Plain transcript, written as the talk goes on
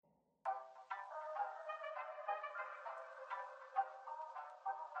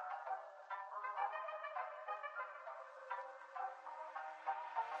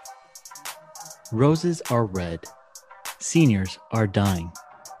Roses are red. Seniors are dying.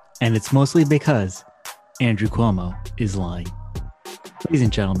 And it's mostly because Andrew Cuomo is lying. Ladies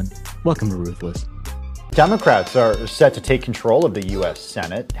and gentlemen, welcome to Ruthless. Democrats are set to take control of the U.S.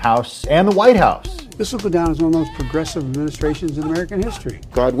 Senate, House, and the White House. This will go down as one of the most progressive administrations in American history.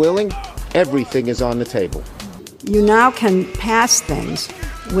 God willing, everything is on the table. You now can pass things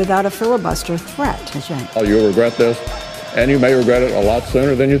without a filibuster threat. That's right. Oh, you'll regret this, and you may regret it a lot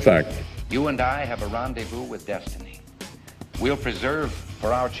sooner than you think. You and I have a rendezvous with destiny. We'll preserve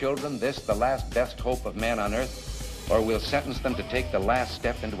for our children this, the last best hope of man on earth, or we'll sentence them to take the last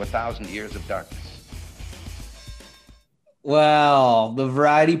step into 1,000 years of darkness. Well, the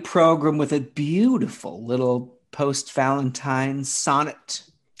variety program with a beautiful little post-Valentine's sonnet.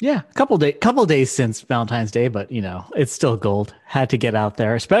 Yeah, a couple days since Valentine's Day, but you know, it's still gold. Had to get out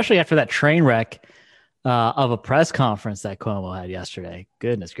there, especially after that train wreck of a press conference that Cuomo had yesterday.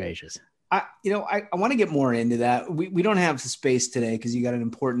 Goodness gracious. I want to get more into that. We don't have the space today because you got an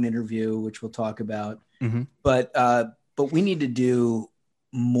important interview, which we'll talk about. Mm-hmm. But we need to do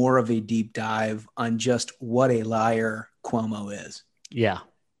more of a deep dive on just what a liar Cuomo is. Yeah.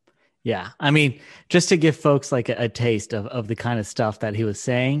 I mean, just to give folks like a taste of the kind of stuff that he was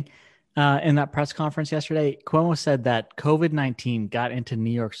saying in that press conference yesterday, Cuomo said that COVID-19 got into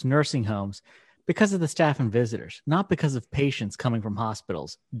New York's nursing homes because of the staff and visitors, not because of patients coming from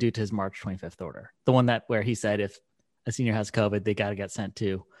hospitals due to his March 25th order. The one where he said if a senior has COVID, they got to get sent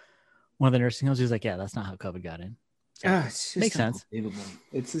to one of the nursing homes. He was like, yeah, that's not how COVID got in. So, makes sense.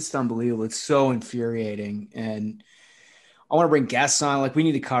 It's just unbelievable. It's so infuriating. And I want to bring guests on. Like, we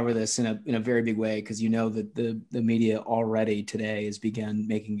need to cover this in a very big way because you know that the media already today has begun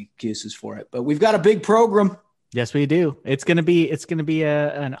making excuses for it. But we've got a big program. Yes, we do. It's gonna be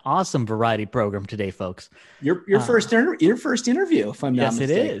an awesome variety program today, folks. Your first interview, if I'm not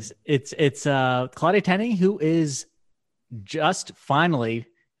mistaken. Yes, it is. It's Claudia Tenney, who is just finally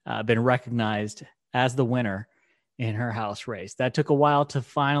been recognized as the winner in her House race. That took a while to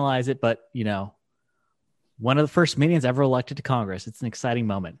finalize it, but you know, one of the first Minions ever elected to Congress. It's an exciting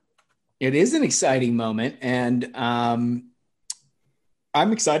moment. It is an exciting moment, and I'm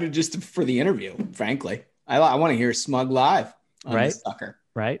excited just for the interview. Frankly, I want to hear Smug live on this sucker.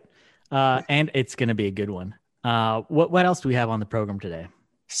 Right, and it's going to be a good one. What else do we have on the program today?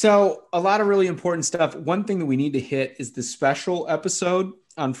 So a lot of really important stuff. One thing that we need to hit is the special episode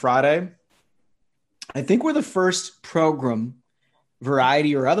on Friday. I think we're the first program,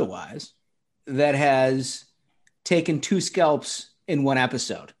 variety or otherwise, that has taken two scalps in one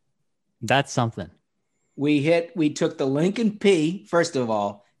episode. That's something. We took the Lincoln P. First of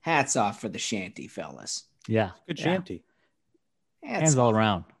all, hats off for the shanty, fellas. Yeah. Good shanty. Hands all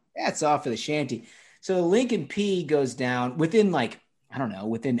around. Hats off for the shanty. So the Lincoln P goes down within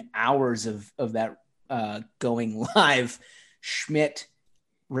within hours of that going live. Schmidt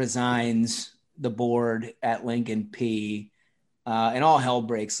resigns the board at Lincoln P. And all hell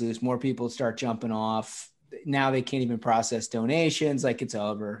breaks loose. More people start jumping off. Now they can't even process donations. Like, it's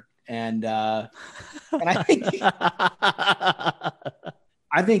over. And I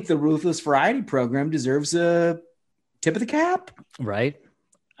think the Ruthless Variety program deserves a tip of the cap. Right.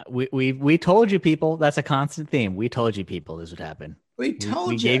 We told you people. That's a constant theme. We told you people this would happen. We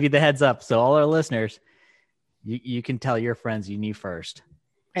gave you the heads up. So all our listeners, you can tell your friends you knew first.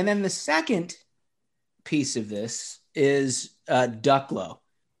 And then the second piece of this is Ducklow,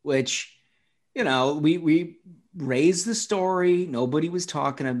 which, you know, we raised the story. Nobody was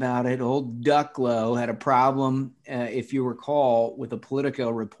talking about it. Old Ducklow had a problem, if you recall, with a Politico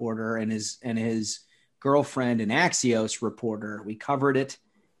reporter and his girlfriend, an Axios reporter. We covered it,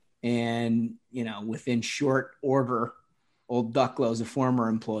 and you know, within short order, old Ducklow is a former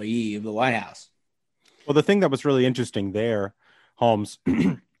employee of the White House. Well, the thing that was really interesting there, Holmes,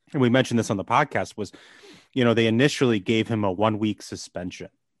 and we mentioned this on the podcast, was, you know, they initially gave him a 1-week suspension,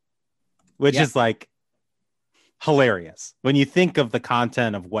 which is like hilarious when you think of the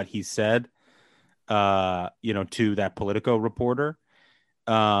content of what he said, to that Politico reporter.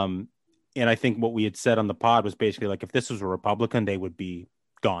 And I think what we had said on the pod was basically like, if this was a Republican, they would be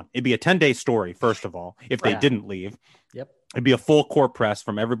gone. It'd be a 10-day story, first of all, if they didn't leave. Yep. It'd be a full court press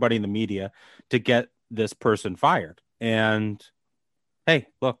from everybody in the media to get this person fired. And hey,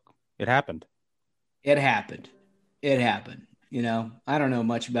 look, it happened. It happened. You know, I don't know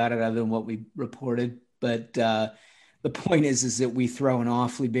much about it other than what we reported, but the point is that we throw an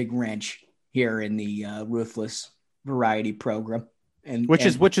awfully big wrench here in the Ruthless Variety program. Which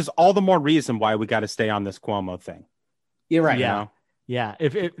is all the more reason why we got to stay on this Cuomo thing. You're right. Yeah. Yeah.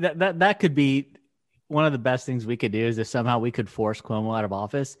 If that could be one of the best things we could do is if somehow we could force Cuomo out of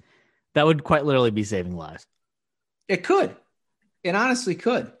office, that would quite literally be saving lives. It could. It honestly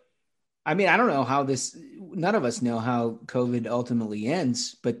could. I mean, I don't know how none of us know how COVID ultimately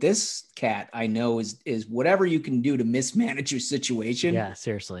ends, but this cat I know is whatever you can do to mismanage your situation. Yeah,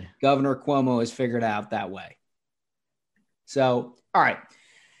 seriously. Governor Cuomo has figured out that way. So, all right.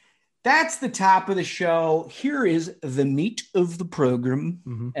 That's the top of the show. Here is the meat of the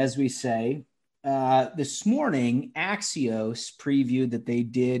program, as we say. This morning, Axios previewed that they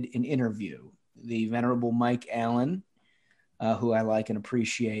did an interview. The venerable Mike Allen, who I like and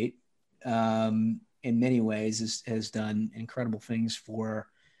appreciate, in many ways has done incredible things for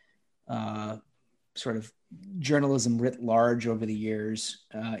sort of journalism writ large over the years,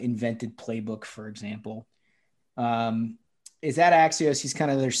 invented Playbook, for example. Is at Axios. He's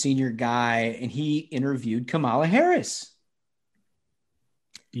kind of their senior guy, and he interviewed Kamala Harris.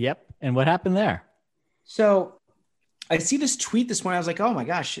 Yep. And what happened there? So I see this tweet this morning. I was like, oh my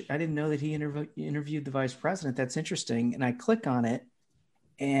gosh, I didn't know that he interviewed the vice president. That's interesting. And I click on it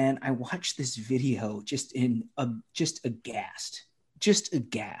and I watch this video just aghast.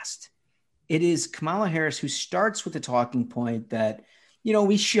 It is Kamala Harris who starts with the talking point that,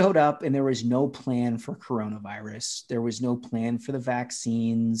 we showed up and there was no plan for coronavirus. There was no plan for the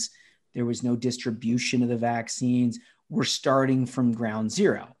vaccines. There was no distribution of the vaccines. We're starting from ground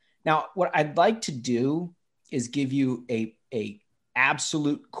zero. Now, what I'd like to do is give you a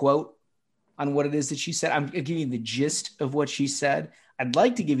absolute quote on what it is that she said. I'm giving you the gist of what she said. I'd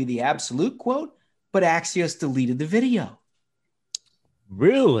like to give you the absolute quote, but Axios deleted the video.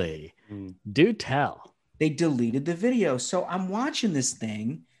 Really? Do tell. They deleted the video. So I'm watching this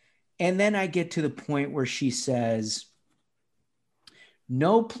thing, and then I get to the point where she says,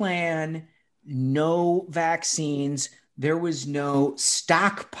 no plan, no vaccines. There was no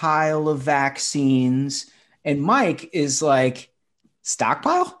stockpile of vaccines. And Mike is like,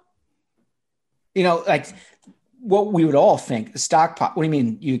 stockpile? Like what we would all think, a stockpile. What do you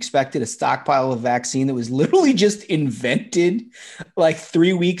mean? You expected a stockpile of vaccine that was literally just invented like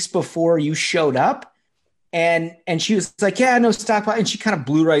 3 weeks before you showed up? And she was like, yeah, no stockpile. And she kind of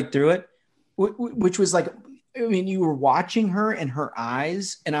blew right through it, which was like, you were watching her and her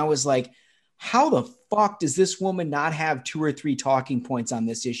eyes. And I was like, how the fuck does this woman not have 2 or 3 talking points on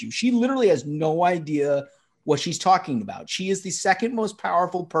this issue? She literally has no idea what she's talking about. She is the second most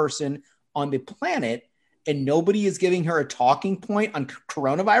powerful person on the planet, and nobody is giving her a talking point on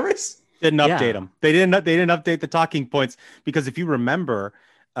coronavirus. Didn't update them. They didn't update the talking points because if you remember,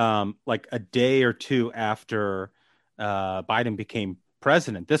 like a day or two after Biden became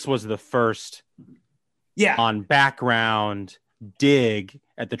president, this was the first on background dig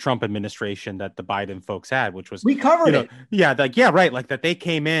at the Trump administration that the Biden folks had, which was we covered it. Right. Like that they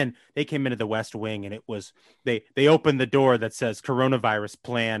came into the West Wing and it was they opened the door that says coronavirus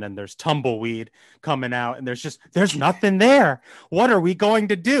plan and there's tumbleweed coming out and there's nothing there. What are we going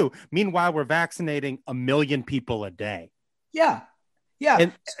to do? Meanwhile, we're vaccinating 1 million people a day. Yeah. Yeah.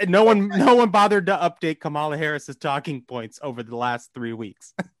 And no one bothered to update Kamala Harris's talking points over the last 3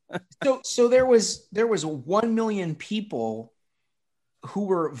 weeks. So there was 1 million people who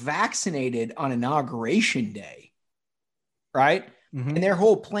were vaccinated on Inauguration Day, right? Mm-hmm. And their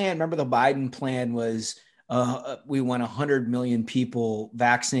whole plan, remember the Biden plan was we want 100 million people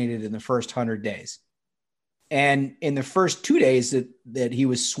vaccinated in the first 100 days. And in the first 2 days that he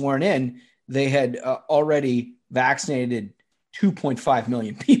was sworn in, they had already vaccinated 2.5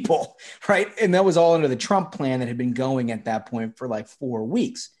 million people, right? And that was all under the Trump plan that had been going at that point for like 4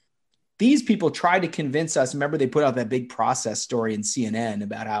 weeks. These people tried to convince us. Remember, they put out that big process story in CNN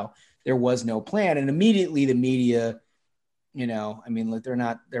about how there was no plan. And immediately the media,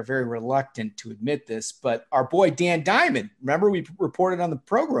 they're very reluctant to admit this, but our boy Dan Diamond, remember we reported on the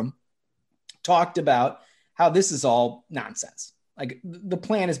program, talked about how this is all nonsense. Like the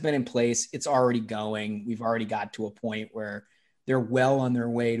plan has been in place. It's already going. We've already got to a point where they're well on their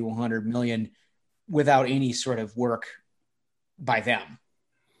way to 100 million without any sort of work by them.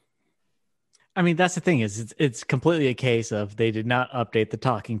 I mean, that's the thing is it's completely a case of they did not update the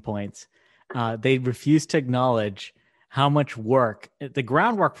talking points. They refused to acknowledge how much work, the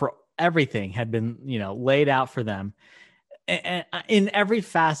groundwork for everything had been, laid out for them. And in every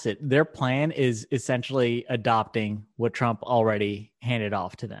facet, their plan is essentially adopting what Trump already handed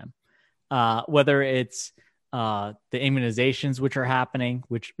off to them. Whether it's the immunizations, which are happening,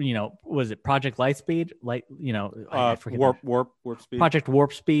 which, was it Project Lightspeed? I forget Warp Speed. Project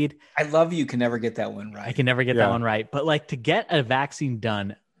Warp Speed. I love you can never get that one right. I can never get that one right. But to get a vaccine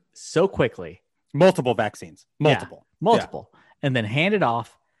done so quickly. Multiple vaccines. Multiple. And then hand it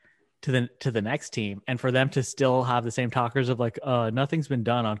off to the next team, and for them to still have the same talkers of like, nothing's been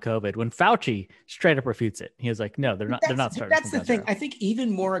done on COVID, when Fauci straight up refutes it. He was like, no, they're not starting. That's the thing. I think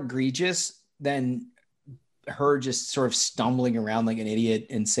even more egregious than her just sort of stumbling around like an idiot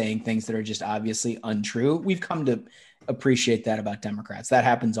and saying things that are just obviously untrue. We've come to appreciate that about Democrats. That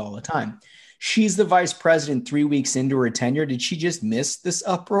happens all the time. She's the vice president 3 weeks into her tenure. Did she just miss this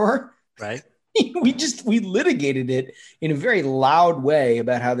uproar? Right. We litigated it in a very loud way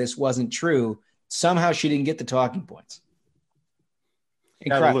about how this wasn't true. Somehow she didn't get the talking points.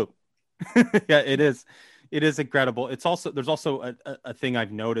 Incredible. Yeah, it is. It is incredible. There's also a thing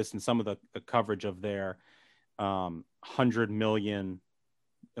I've noticed in some of the coverage of their 100 million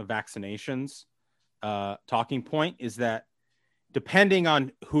vaccinations talking point is that depending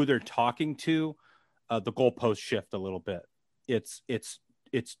on who they're talking to, the goalposts shift a little bit. It's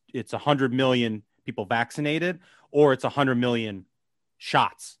 100 million people vaccinated, or it's 100 million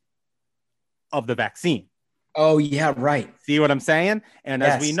shots of the vaccine. Oh yeah, right. See what I'm saying? And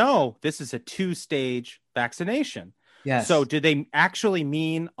yes. As we know, this is a 2-stage vaccination. Yes. So do they actually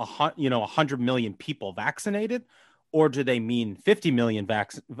mean 100 million people vaccinated, or do they mean 50 million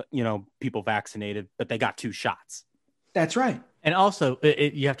people vaccinated, but they got 2 shots? That's right. And also,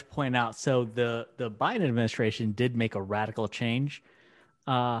 you have to point out, so the Biden administration did make a radical change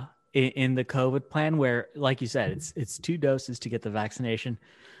in the COVID plan, where, like you said, it's 2 doses to get the vaccination.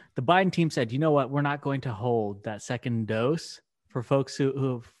 The Biden team said, you know what, we're not going to hold that second dose for folks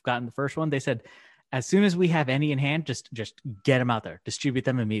who've gotten the first one. They said, as soon as we have any in hand, just get them out there, distribute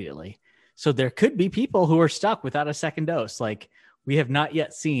them immediately. So there could be people who are stuck without a second dose. Like, we have not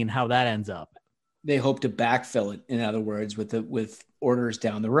yet seen how that ends up. They hope to backfill it, in other words, with orders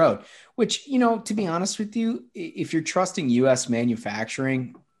down the road, which, to be honest with you, if you're trusting U.S.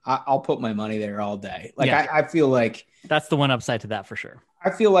 manufacturing, I'll put my money there all day. Like, yeah. I feel like that's the one upside to that for sure. I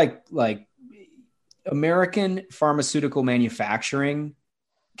feel like American pharmaceutical manufacturing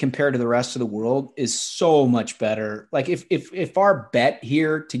compared to the rest of the world is so much better. Like, if our bet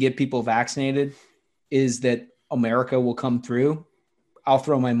here to get people vaccinated is that America will come through, I'll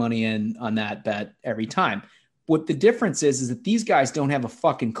throw my money in on that bet every time. What the difference is that these guys don't have a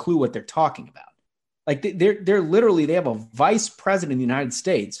fucking clue what they're talking about. Like, they're literally, they have a vice president of the United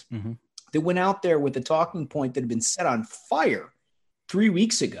States that went out there with a talking point that had been set on fire 3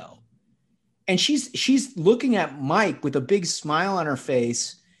 weeks ago. And she's looking at Mike with a big smile on her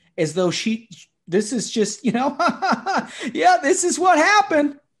face as though this is just, yeah, this is what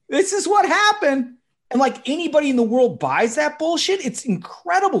happened. This is what happened. And like, anybody in the world buys that bullshit. It's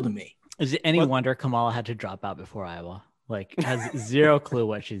incredible to me. Is it any wonder Kamala had to drop out before Iowa? Like, has zero clue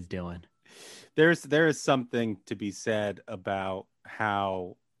what she's doing. There is something to be said about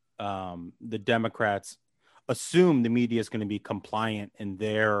how the Democrats assume the media is going to be compliant in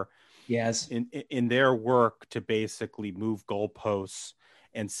their in their work to basically move goalposts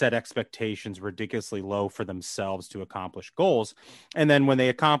and set expectations ridiculously low for themselves to accomplish goals. And then when they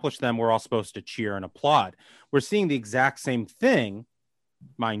accomplish them, we're all supposed to cheer and applaud. We're seeing the exact same thing,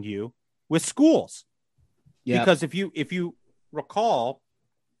 mind you, with schools. Yep. Because if you recall,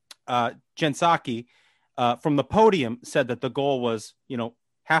 Jen Psaki from the podium said that the goal was,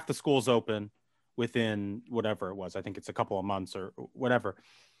 half the schools open within whatever it was. I think it's a couple of months or whatever.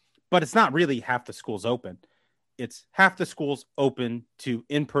 But it's not really half the schools open. It's half the schools open to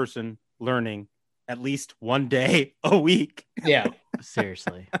in-person learning at least one day a week. Yeah,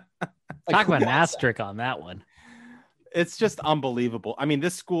 seriously. Talk about an asterisk on that one. It's just unbelievable. I mean,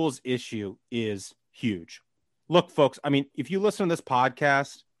 this school's issue is huge. Look, folks, I mean, if you listen to this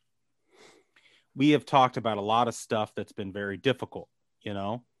podcast, we have talked about a lot of stuff that's been very difficult,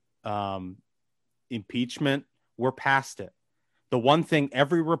 impeachment, we're past it. The one thing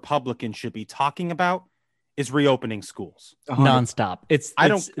every Republican should be talking about is reopening schools nonstop. It's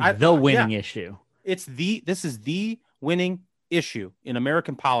the winning issue. This is the winning issue in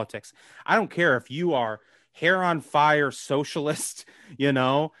American politics. I don't care if you are hair on fire socialist,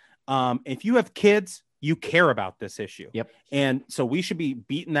 if you have kids, you care about this issue. Yep. And so we should be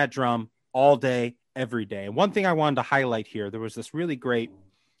beating that drum all day, every day. And one thing I wanted to highlight here, there was this really great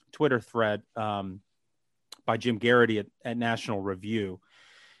Twitter thread by Jim Garrity at National Review.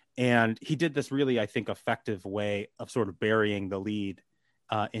 And he did this really, I think, effective way of sort of burying the lead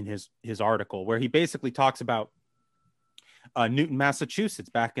in his article, where he basically talks about Newton, Massachusetts,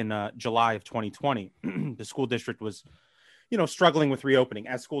 back in July of 2020. The school district was, struggling with reopening,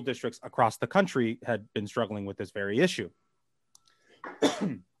 as school districts across the country had been struggling with this very issue.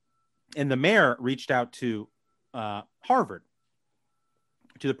 And the mayor reached out to Harvard,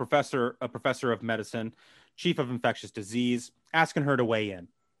 to a professor of medicine, chief of infectious disease, asking her to weigh in.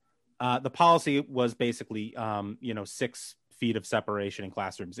 The policy was basically, 6 feet of separation in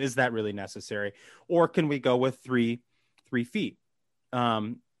classrooms. Is that really necessary? Or can we go with 3 feet?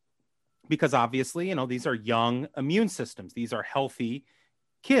 Because obviously, these are young immune systems. These are healthy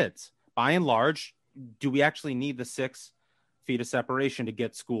kids. By and large, do we actually need the 6 feet of separation to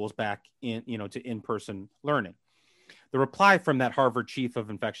get schools back in, to in-person learning? The reply from that Harvard chief of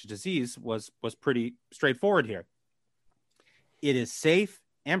infectious disease was pretty straightforward here. It is safe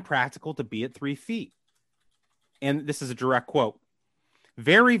and practical to be at 3 feet. And this is a direct quote.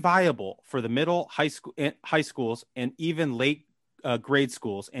 Very viable for the middle, high schools, and even late grade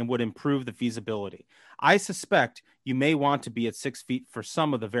schools, and would improve the feasibility. I suspect you may want to be at 6 feet for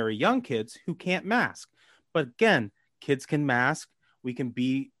some of the very young kids who can't mask. But again, kids can mask. We can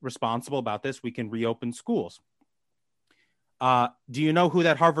be responsible about this. We can reopen schools. Do you know who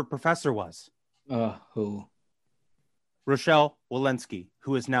that Harvard professor was? Who? Rochelle Walensky,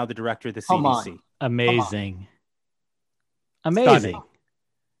 who is now the director of the CDC. Amazing. Amazing.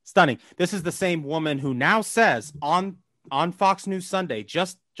 Stunning. This is the same woman who now says on Fox News Sunday,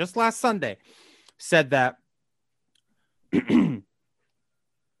 just last Sunday, said that,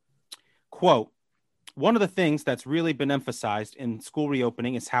 quote, one of the things that's really been emphasized in school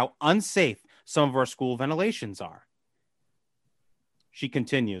reopening is how unsafe some of our school ventilations are. She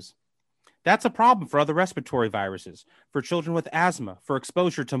continues, that's a problem for other respiratory viruses, for children with asthma, for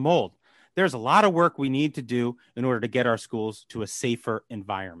exposure to mold. There's a lot of work we need to do in order to get our schools to a safer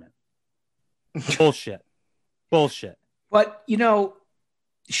environment. Bullshit. But,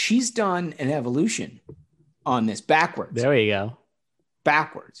 she's done an evolution on this backwards. There you go.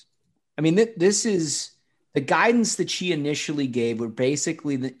 Backwards. I mean, this is the guidance that she initially gave were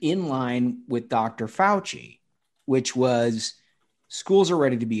basically in line with Dr. Fauci, which was schools are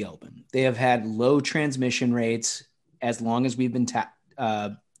ready to be open. They have had low transmission rates as long as we've been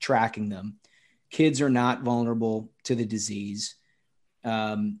tracking them. Kids are not vulnerable to the disease.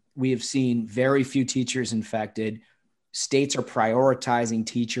 We have seen very few teachers infected. States are prioritizing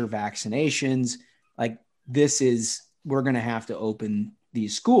teacher vaccinations. We're going to have to open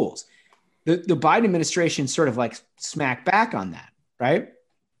these schools. The Biden administration sort of smacked back on that, right?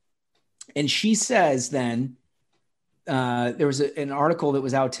 And she says then, there was an article that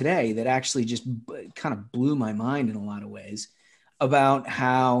was out today that actually just kind of blew my mind in a lot of ways about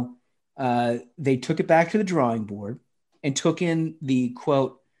how they took it back to the drawing board and took in the,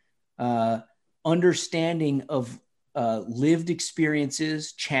 quote, understanding of lived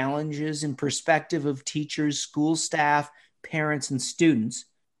experiences, challenges, and perspective of teachers, school staff, parents, and students.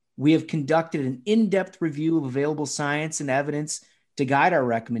 We have conducted an in-depth review of available science and evidence to guide our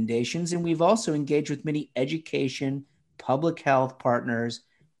recommendations, and we've also engaged with many education, public health partners,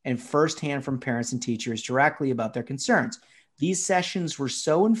 and firsthand from parents and teachers directly about their concerns. These sessions were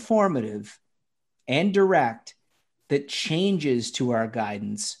so informative and direct that changes to our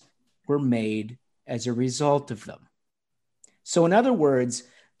guidance were made as a result of them. So in other words,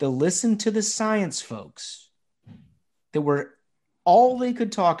 the listen to the science folks that were all they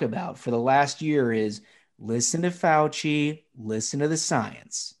could talk about for the last year is listen to Fauci, listen to the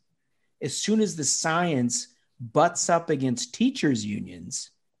science. As soon as the science butts up against teachers'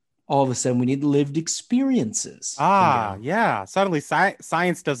 unions, all of a sudden we need lived experiences. Yeah. Suddenly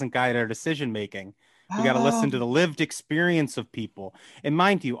science doesn't guide our decision making. We got to listen to the lived experience of people. And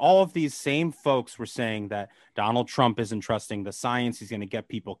mind you, all of these same folks were saying that Donald Trump isn't trusting the science. He's going to get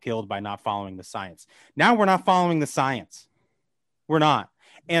people killed by not following the science. Now we're not following the science. We're not.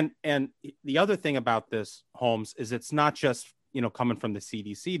 And the other thing about this, Holmes, is it's not just, coming from the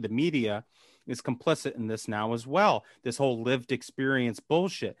CDC. The media is complicit in this now as well. This whole lived experience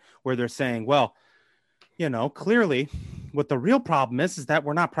bullshit where they're saying, well, clearly what the real problem is that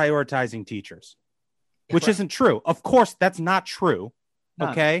we're not prioritizing teachers. Which isn't true. Of course, that's not true.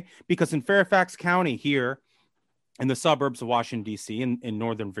 Okay. Because in Fairfax County here in the suburbs of Washington, D.C., in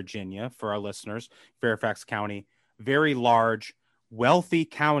Northern Virginia, for our listeners, Fairfax County, very large, wealthy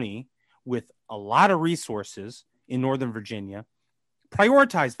county with a lot of resources in Northern Virginia,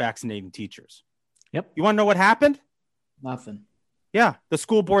 prioritized vaccinating teachers. Yep. You want to know what happened? Nothing. Yeah. The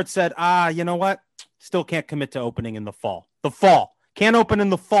school board said, you know what? Still can't commit to opening in the fall. The fall. Can't open in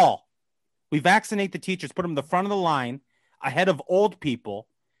the fall. We vaccinate the teachers, put them in the front of the line ahead of old people,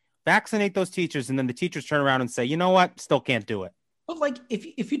 vaccinate those teachers, and then the teachers turn around and say, you know what? Still can't do it. But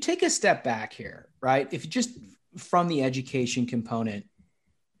if you take a step back here, right? If you just from the education component,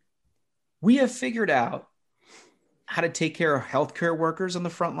 we have figured out how to take care of healthcare workers on the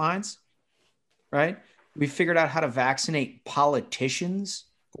front lines, right? We figured out how to vaccinate politicians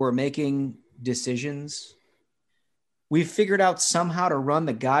who are making decisions. We figured out somehow to run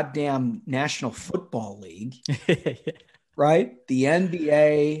the goddamn National Football League, right? The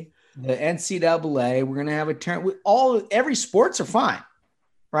NBA, the NCAA. We're going to have a turn. Every sports are fine,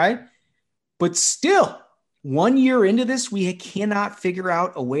 right? But still, 1 year into this, we cannot figure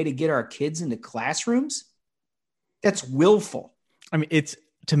out a way to get our kids into classrooms. That's willful. I mean,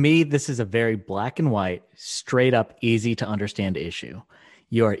 to me, this is a very black and white, straight up, easy to understand issue.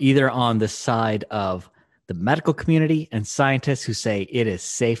 You are either on the side of the medical community and scientists who say it is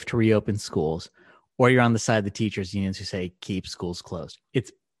safe to reopen schools, or you're on the side of the teachers unions who say keep schools closed.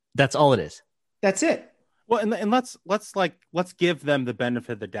 That's all it is. That's it. Well, and let's give them the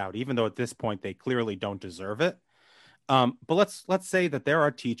benefit of the doubt, even though at this point they clearly don't deserve it. But let's say that there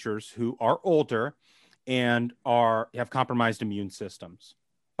are teachers who are older and have compromised immune systems.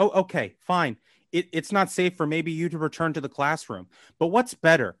 Oh, okay, fine. It's not safe for maybe you to return to the classroom. But what's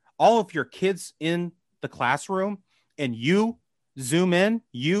better? All of your kids in the classroom and you Zoom in,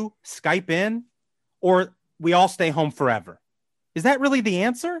 you Skype in, or we all stay home forever? Is that really the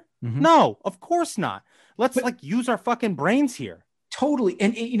answer? Mm-hmm. No, of course not. Let's use our fucking brains here. Totally.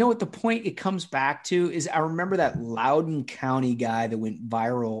 And you know what the point it comes back to is, I remember that Loudoun County guy that went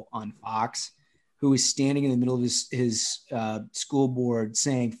viral on Fox, who was standing in the middle of his school board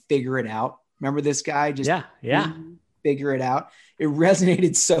saying, figure it out. Remember this guy? Just figure it out. It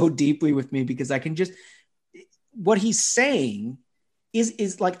resonated so deeply with me because I can just, what he's saying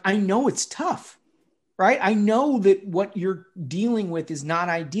is like, I know it's tough, right? I know that what you're dealing with is not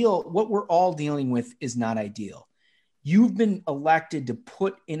ideal. What we're all dealing with is not ideal. You've been elected to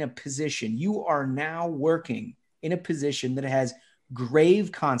put in a position. You are now working in a position that has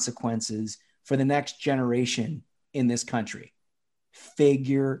grave consequences for the next generation in this country.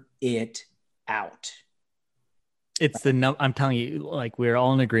 Figure it out. It's I'm telling you, like, we're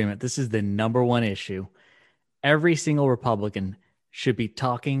all in agreement. This is the number one issue. Every single Republican should be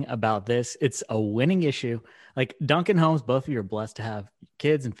talking about this. It's a winning issue. Like Duncan Holmes, both of you are blessed to have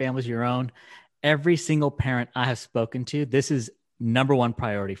kids and families of your own. Every single parent I have spoken to, this is number one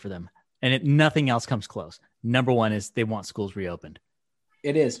priority for them. And nothing else comes close. Number one is they want schools reopened.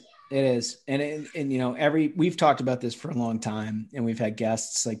 It is. It is. And you know, we've talked about this for a long time, and we've had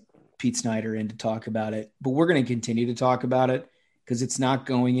guests like Pete Snyder in to talk about it, but we're going to continue to talk about it because it's not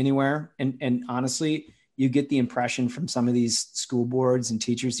going anywhere. And honestly, you get the impression from some of these school boards and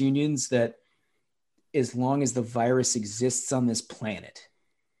teachers unions that as long as the virus exists on this planet,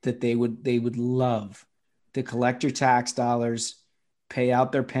 that they would love to collect your tax dollars, pay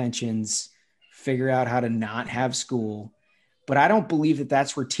out their pensions, figure out how to not have school. But I don't believe that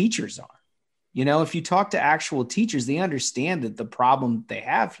that's where teachers are. You know, if you talk to actual teachers, they understand that the problem they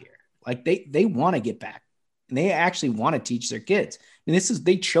have here, like they want to get back and they actually want to teach their kids. And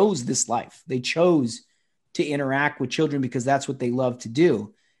they chose this life. They chose to interact with children because that's what they love to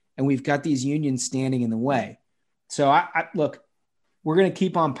do. And we've got these unions standing in the way. So I look, we're going to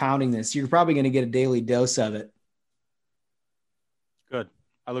keep on pounding this. You're probably going to get a daily dose of it. Good.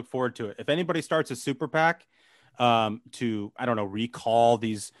 I look forward to it. If anybody starts a super PAC to, I don't know, recall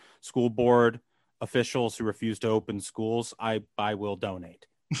these school board officials who refuse to open schools, I will donate.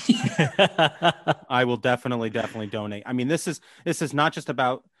 I will definitely donate. I mean, this is not just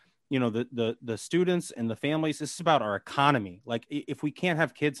about, you know, the students and the families. This is about our economy. Like, if we can't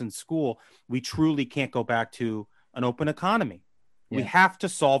have kids in school, we truly can't go back to an open economy. Yeah. We have to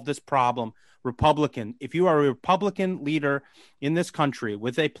solve this problem. Republican, if you are a Republican leader in this country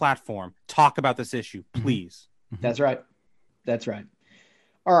with a platform, talk about this issue, please. That's right. That's right.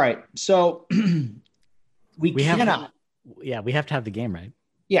 All right. So we cannot. We have to have the game right.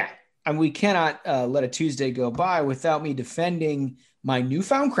 Yeah. And we cannot let a Tuesday go by without me defending my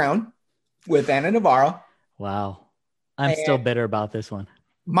newfound crown with Ana Navarro. Wow. I'm still bitter about this one.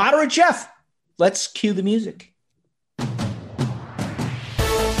 Moderate Jeff. Let's cue the music.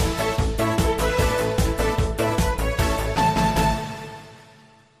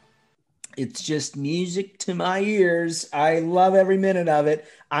 It's just music to my ears. I love every minute of it.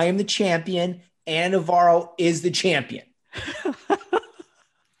 I am the champion. Ana Navarro is the champion.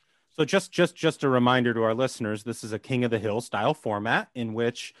 So just a reminder to our listeners, this is a King of the Hill style format in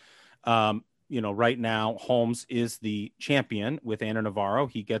which, right now Holmes is the champion with Ana Navarro.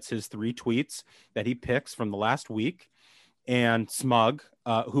 He gets his 3 tweets that he picks from the last week, and Smug,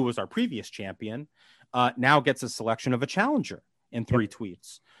 who was our previous champion, now gets a selection of a challenger in 3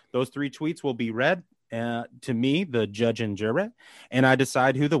 tweets. Those 3 tweets will be read to me, the judge and jury, and I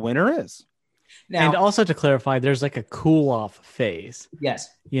decide who the winner is. Now, and also to clarify, there's like a cool off phase. Yes.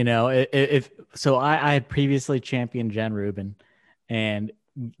 You know, I had previously championed Jen Rubin and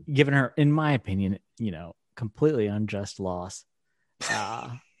given her, in my opinion, you know, completely unjust loss,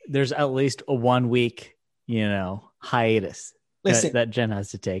 there's at least a 1 week, hiatus that Jen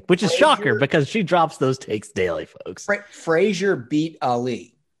has to take, which is shocker because she drops those takes daily, folks. Frazier beat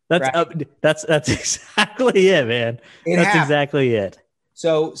Ali. That's exactly it, man. That's exactly it.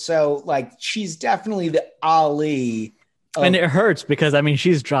 So like she's definitely the Ali. And it hurts because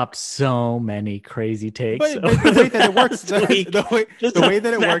she's dropped so many crazy takes. But the way that it works, the way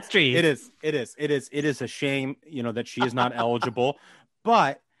that it works, it is a shame, that she is not eligible.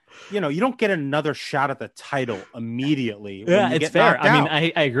 But you don't get another shot at the title immediately. Yeah, it's fair.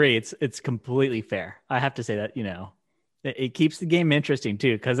 I agree. It's completely fair. I have to say that it keeps the game interesting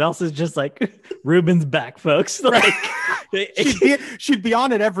too, because else is just like Ruben's back, folks. Like she'd be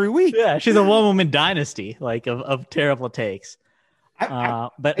on it every week. Yeah, she's a one-woman dynasty, like of terrible takes. But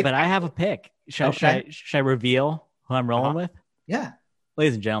I have a pick. Should I reveal who I'm rolling with? Yeah,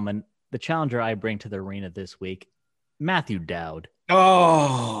 ladies and gentlemen, the challenger I bring to the arena this week, Matthew Dowd.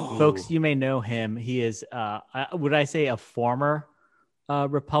 Oh, folks, you may know him. He is, would I say, a former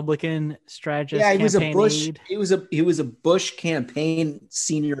Republican strategist? Yeah, he was a Bush. Aide. He was a Bush campaign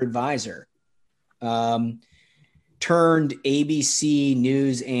senior advisor, turned ABC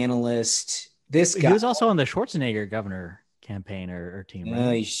News analyst. This guy, he was also on the Schwarzenegger governor campaign or team.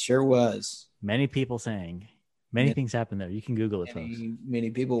 Right? He sure was. Many people saying. Many things happened there. You can Google it, folks.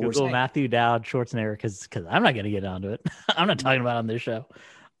 Many people Google were saying Matthew Dowd Schwarzenegger because I'm not going to get onto it. I'm not talking about it on this show.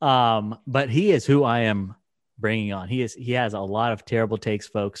 But he is who I am bringing on. He has a lot of terrible takes,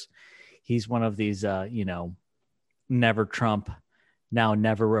 folks. He's one of these, never Trump, now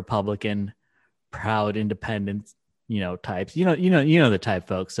never Republican, proud independent, types. You know the type,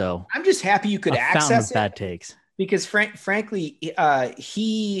 folks. So I'm just happy you could access it. Bad takes because frankly,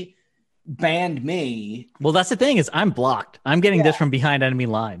 he banned me. Well, that's the thing is I'm blocked. I'm getting this from behind enemy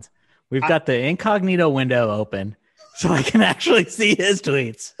lines. We've got the incognito window open so I can actually see his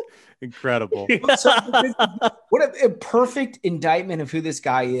tweets. Incredible. So, what a perfect indictment of who this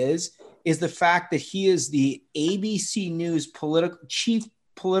guy is the fact that he is the ABC News chief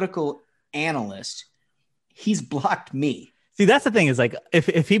political analyst. He's blocked me. See, that's the thing is like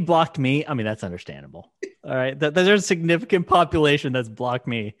if he blocked me, that's understandable. All right. There's a significant population that's blocked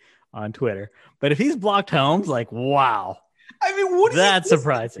me on Twitter. But if he's blocked Holmes, like, wow. What? That's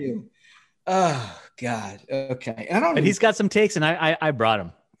surprising. Oh, God. Okay. And he's got some takes, and I brought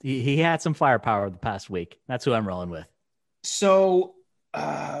him. He had some firepower the past week. That's who I'm rolling with. So,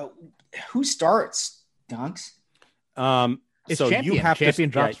 who starts, Dunks? It's so champion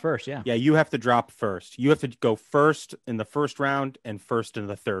drops first. Yeah. Yeah. You have to drop first. You have to go first in the first round and first in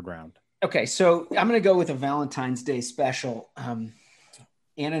the third round. Okay. So I'm going to go with a Valentine's Day special.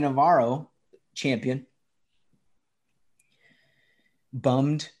 Ana Navarro, champion.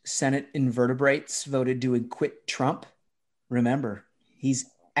 Bummed Senate invertebrates voted to acquit Trump. Remember, he's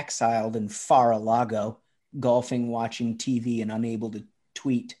exiled in Mar-a-Lago, golfing, watching TV, and unable to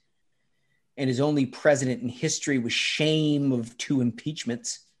tweet. And is only president in history with shame of 2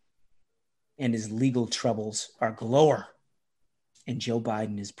 impeachments. And his legal troubles are galore. And Joe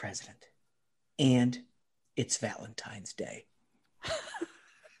Biden is president. And it's Valentine's Day.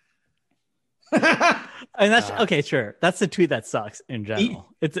 And that's okay, sure. That's the tweet that sucks in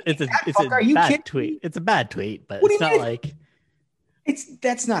general. It's a bad tweet. It's a bad tweet, but it's not like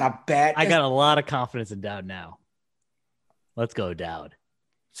that's not a bad. I got a lot of confidence in Dowd now. Let's go, Dowd.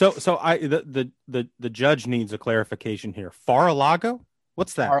 So the judge needs a clarification here. Mar-a-Lago?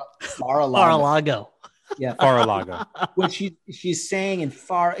 What's that? Mar-a-Lago. Yeah, Mar-a-Lago. What she's saying in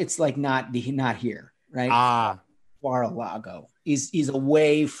far, it's like not here, right? Mar-a-Lago. He's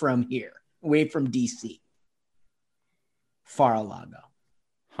away from here. Away from DC. Mar-a-Lago.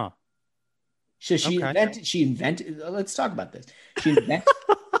 Huh. So she invented, let's talk about this. She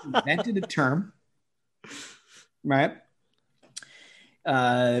invented a term, right?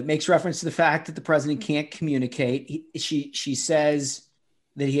 Makes reference to the fact that the president can't communicate. She says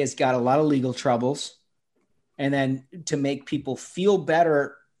that he has got a lot of legal troubles. And then to make people feel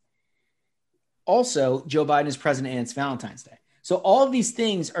better, also, Joe Biden is president and it's Valentine's Day. So all of these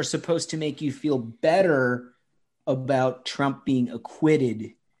things are supposed to make you feel better about Trump being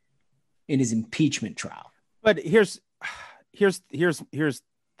acquitted in his impeachment trial. But here's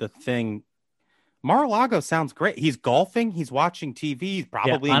the thing. Mar-a-Lago sounds great. He's golfing. He's watching TV. He's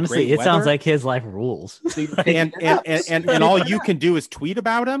probably honestly, in great it weather. sounds like his life rules. and all you can do is tweet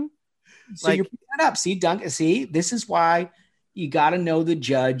about him. So you're picking it up. See, Duncan. See, this is why you got to know the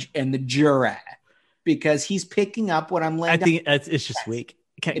judge and the juror. Because he's picking up what I'm laying down. I think it's just weak.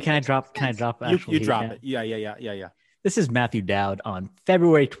 Can I drop? Actually, you drop it. Yeah. This is Matthew Dowd on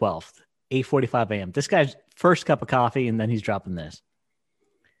February 12th 8:45 a.m. This guy's first cup of coffee, and then he's dropping this.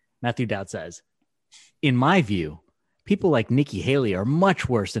 Matthew Dowd says, in my view, people like Nikki Haley are much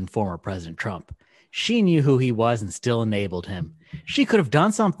worse than former President Trump. She knew who he was and still enabled him. She could have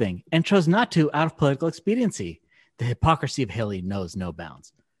done something and chose not to out of political expediency. The hypocrisy of Haley knows no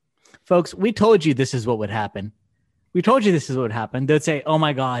bounds. Folks, we told you this is what would happen. We told you this is what would happen. They'd say, oh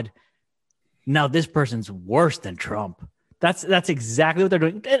my God, now this person's worse than Trump. That's exactly what they're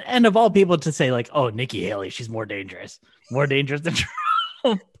doing. And of all people to say like, oh, Nikki Haley, she's more dangerous than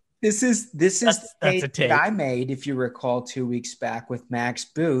Trump. This is the take that I made, if you recall, 2 weeks back with Max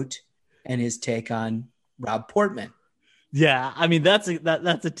Boot and his take on Rob Portman. Yeah, I mean that's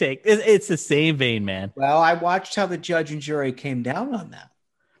a take. It's the same vein, man. Well, I watched how the judge and jury came down on that.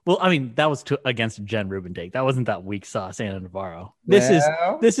 Well, I mean that was against a Jen Rubin take. That wasn't that weak sauce, Ana Navarro.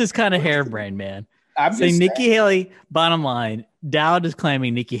 This is kind of harebrained, man. I'm saying Nikki Haley. Bottom line, Dowd is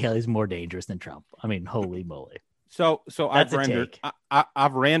claiming Nikki Haley's more dangerous than Trump. I mean, holy moly. So I've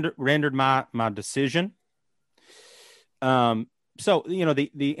rendered my decision. So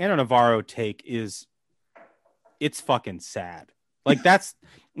the Ana Navarro take is, it's fucking sad. Like that's,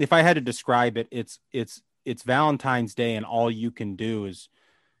 if I had to describe it, it's Valentine's Day and all you can do is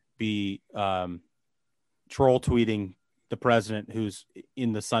be troll tweeting the president who's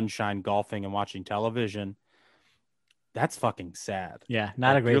in the sunshine golfing and watching television. That's fucking sad. Yeah,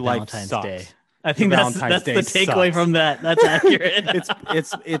 not a great Valentine's Day. I think that's the takeaway from that. That's accurate.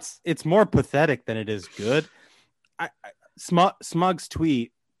 it's more pathetic than it is good. Smug's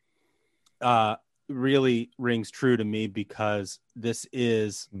tweet really rings true to me because this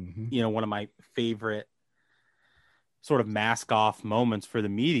is one of my favorite sort of mask off moments for the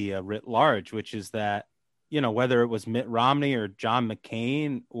media writ large, which is that whether it was Mitt Romney or John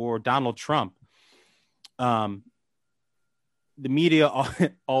McCain or Donald Trump, the media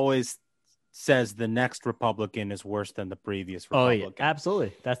always says the next Republican is worse than the previous Republican. Oh yeah,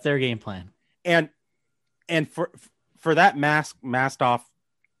 absolutely. That's their game plan. And for that masked off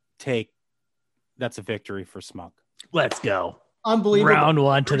take, that's a victory for Smug. Let's go. Unbelievable. Round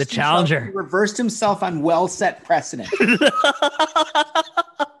one to the challenger. He reversed himself on well set precedent.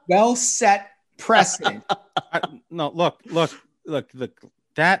 Well set precedent. No, look,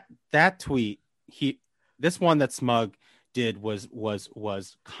 that tweet, this one that Smug did was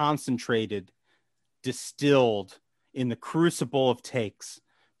concentrated, distilled in the crucible of takes,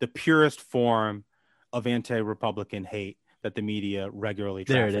 the purest form of anti-Republican hate that the media regularly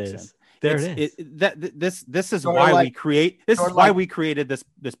traffics in. This is why we created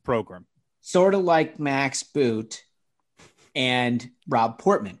this program. Sort of like Max Boot and Rob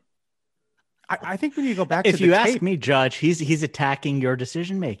Portman. I think we need to go back. If you ask me, Judge, he's attacking your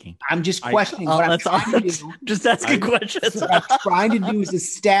decision making. I'm just questioning. Just asking questions. What I'm trying to do is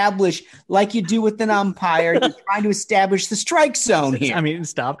establish, like you do with an umpire, you're trying to establish the strike zone here. I mean,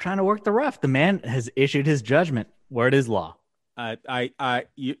 stop trying to work the ref. The man has issued his judgment. Word is law. It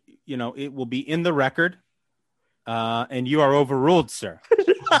will be in the record, and you are overruled, sir.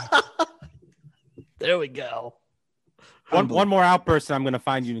 There we go. One more outburst, and I'm going to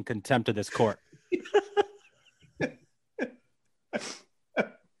find you in contempt of this court.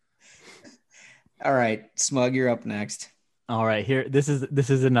 All right, Smug, you're up next. All right, here. This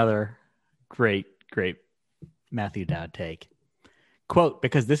is another great Matthew Dowd take. Quote,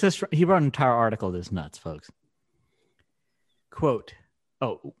 because he wrote an entire article that's nuts, folks. Quote,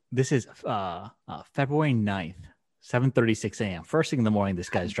 this is February 9th, 7:36 a.m. First thing in the morning, this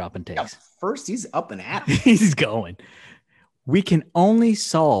guy's dropping takes. Yeah, first, he's up and at it. He's going. We can only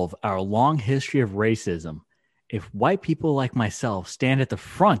solve our long history of racism if white people like myself stand at the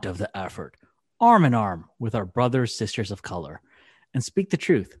front of the effort, arm in arm with our brothers, sisters of color, and speak the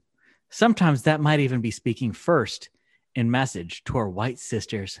truth. Sometimes that might even be speaking first in message to our white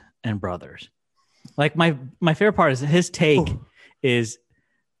sisters and brothers. Like my favorite part is his take is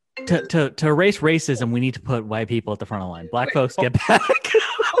to erase racism, we need to put white people at the front of the line. Black folks get back.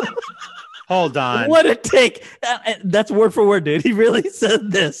 Hold on. What a take. That's word for word, dude. He really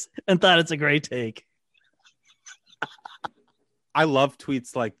said this and thought it's a great take. I love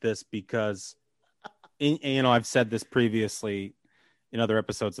tweets like this because, I've said this previously in other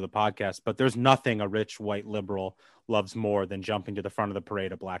episodes of the podcast, but there's nothing a rich white liberal loves more than jumping to the front of the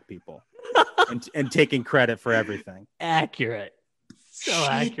parade of black people and taking credit for everything. Accurate. So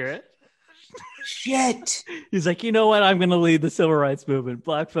accurate. Shit. He's like, you know what? I'm going to lead the civil rights movement.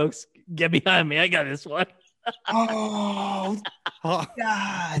 Black folks, get behind me. I got this one. Oh,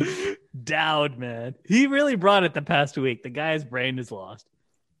 God. Dowd, man. He really brought it the past week. The guy's brain is lost.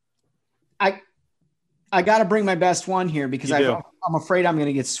 I got to bring my best one here because I'm afraid I'm going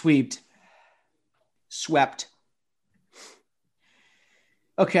to get sweeped. Swept.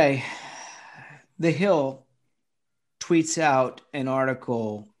 Okay. The Hill tweets out an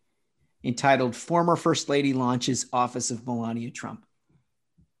article entitled Former First Lady Launches Office of Melania Trump.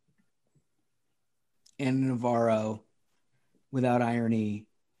 Ana Navarro, without irony,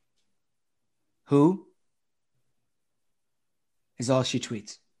 who is all she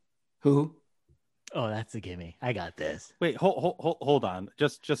tweets. Who? Oh, that's a gimme. I got this. Wait, hold on.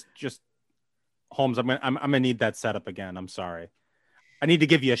 Just Holmes, I'm gonna need that setup again. I'm sorry. I need to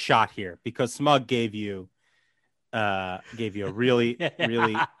give you a shot here because Smug gave you a really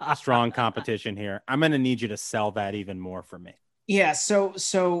strong competition here. I'm gonna need you to sell that even more for me. Yeah.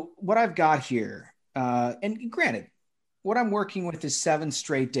 So what I've got here, and granted, what I'm working with is 7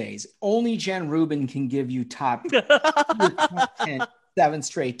 straight days. Only Jen Rubin can give you top 10, 7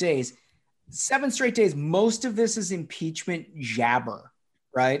 straight days. 7 straight days. Most of this is impeachment jabber,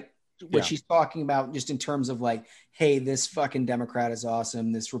 right? What she's talking about just in terms of like, hey, this fucking Democrat is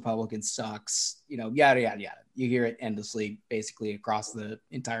awesome. This Republican sucks, yada, yada, yada. You hear it endlessly, basically across the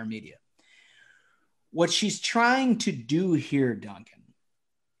entire media. What she's trying to do here, Duncan,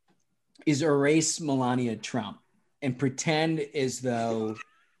 is erase Melania Trump and pretend as though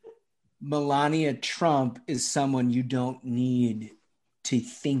Melania Trump is someone you don't need to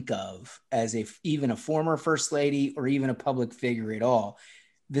think of as even a former first lady or even a public figure at all.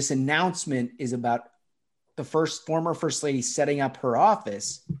 This announcement is about the former first lady setting up her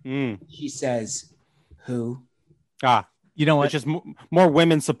office. She says, who? You know what? It's just more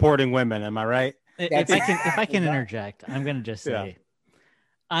women supporting women. Am I right? If I can interject, I'm going to just say,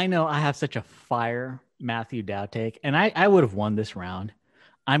 I know I have such a fire Matthew Dowd take, and I would have won this round.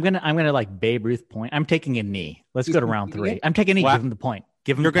 I'm gonna like Babe Ruth point. I'm taking a knee. Let's go to round 3. I'm taking a knee. Give him the point.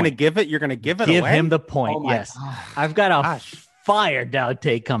 You're gonna give it Give away? him the point. Oh yes. God. I've got a fire Dowd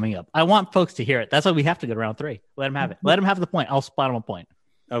take coming up. I want folks to hear it. That's why we have to go to round 3. Let him have it. Let him have the point. I'll spot him a point.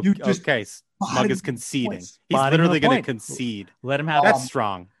 Okay. Smug is conceding. He's literally going to concede. Let him have it. That's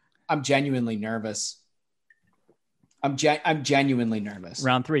strong. I'm genuinely nervous. I'm genuinely nervous.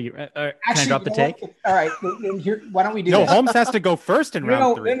 Round 3. Can I drop the take? All right. Here, why don't we do No, this? Holmes has to go first in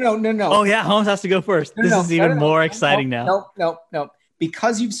round 3. No. Oh, yeah. Holmes has to go first. This is even more exciting now. No.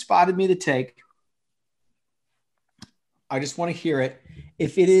 Because you've spotted me the take, I just want to hear it.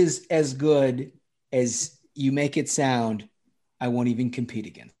 If it is as good as you make it sound, I won't even compete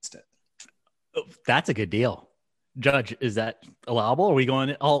against it. That's a good deal. Judge, is that allowable? Are we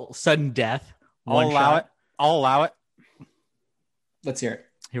going all sudden death? I'll allow it. Let's hear it.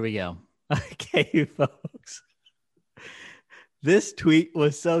 Here we go. Okay, folks. This tweet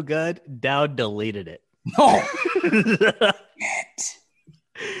was so good, Dowd deleted it. No.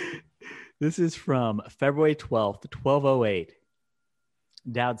 This is from February 12th, 1208.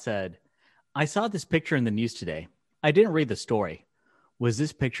 Dowd said, I saw this picture in the news today. I didn't read the story. Was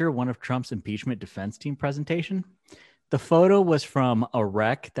this picture one of Trump's impeachment defense team presentation? The photo was from a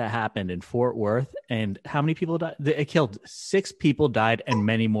wreck that happened in Fort Worth. And how many people died? It killed 6 people, died, and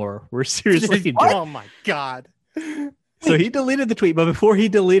many more were seriously injured. Oh, my God. So he deleted the tweet. But before he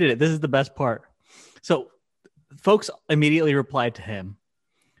deleted it, this is the best part. So folks immediately replied to him.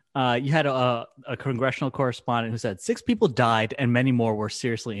 You had a congressional correspondent who said 6 people died and many more were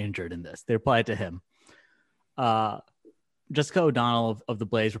seriously injured in this. They replied to him. Jessica O'Donnell of The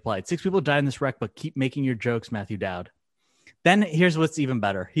Blaze replied, 6 people died in this wreck, but keep making your jokes, Matthew Dowd. Then here's what's even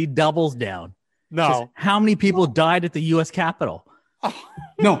better. He doubles down. No. Says, how many people died at the U.S. Capitol?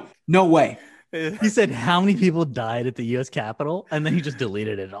 No way. He said, how many people died at the U.S. Capitol? And then he just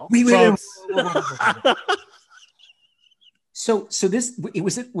deleted it all. So this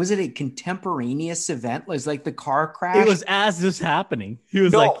was it a contemporaneous event? Was like the car crash? It was as this happening. He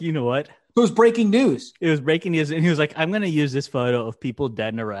was like, you know what? It was breaking news. It was breaking news. And he was like, I'm going to use this photo of people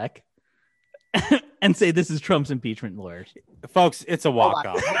dead in a wreck and say this is Trump's impeachment lawyers. Folks, it's a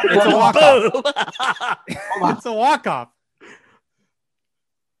walk-off. It's a walk-off. It's a walk-off.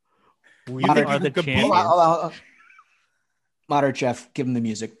 We are the champions. Modern Chef, give him the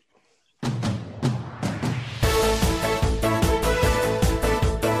music.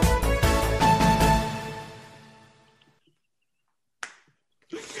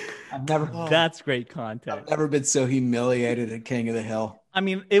 That's great content. I've never been so humiliated at King of the Hill. I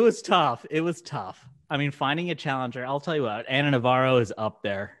mean, it was tough. I mean, finding a challenger, I'll tell you what, Ana Navarro is up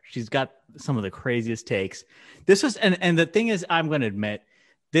there. She's got some of the craziest takes. This was, and the thing is, I'm going to admit,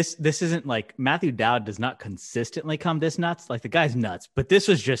 this isn't like Matthew Dowd does not consistently come this nuts. Like the guy's nuts, but this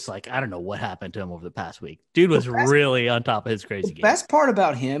was just like, I don't know what happened to him over the past week. Dude was really on top of his crazy game. The best part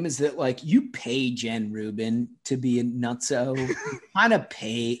about him is that like you pay Jen Rubin to be a nutso, you kind of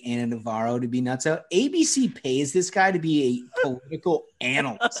pay Ana Navarro to be nutso. ABC pays this guy to be a political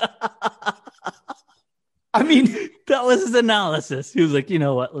analyst. I mean, that was his analysis. He was like, you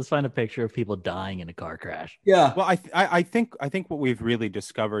know what? Let's find a picture of people dying in a car crash. Yeah. Well, I think what we've really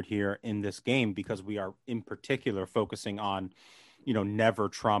discovered here in this game, because we are in particular focusing on, never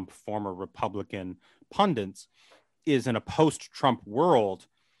Trump, former Republican pundits, is in a post-Trump world,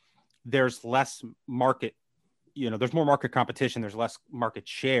 there's less market, there's more market competition. There's less market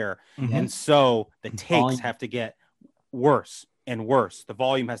share. Mm-hmm. And so the takes have to get worse and worse. The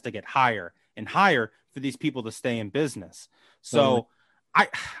volume has to get higher and higher for these people to stay in business. So I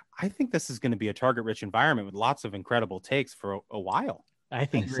think this is going to be a target-rich environment with lots of incredible takes for a while. I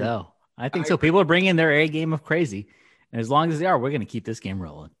think so. I think so. People are bringing their A game of crazy. And as long as they are, we're going to keep this game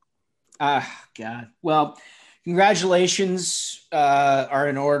rolling. God. Well, congratulations are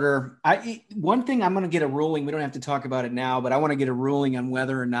in order. One thing, I'm going to get a ruling. We don't have to talk about it now, but I want to get a ruling on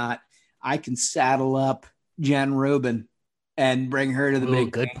whether or not I can saddle up Jen Rubin and bring her to the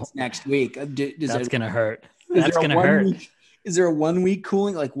big games next week. That's going to hurt. That's going to hurt. Is there a 1 week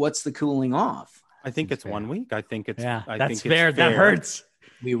cooling? Like, what's the cooling off? I think it's 1 week. I think it's that's fair. That hurts.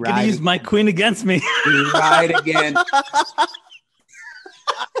 We ride. Gonna use my queen against me. We ride again.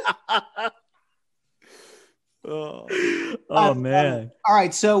 Oh man. All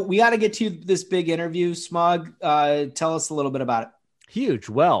right. So we got to get to this big interview. Smug, tell us a little bit about it. Huge.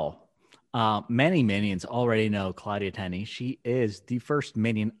 Well, many minions already know Claudia Tenney. She is the first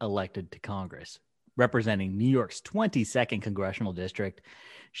minion elected to Congress, representing New York's 22nd congressional district.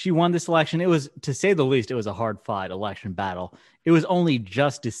 She won this election. It was, to say the least, it was a hard fought election battle. It was only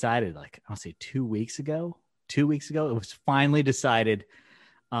just decided, like, I'll say 2 weeks ago. 2 weeks ago, it was finally decided.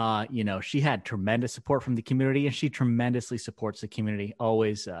 She had tremendous support from the community, and she tremendously supports the community,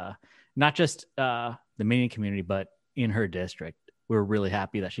 always, not just the minion community, but in her district. We're really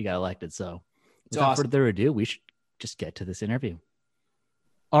happy that she got elected. So without further ado, we should just get to this interview.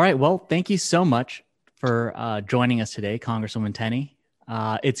 All right. Well, thank you so much for joining us today, Congresswoman Tenney.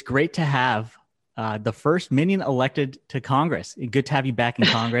 It's great to have the first minion elected to Congress. Good to have you back in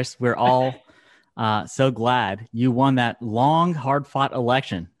Congress. We're all so glad you won that long, hard-fought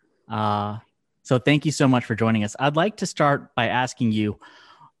election. So thank you so much for joining us. I'd like to start by asking you,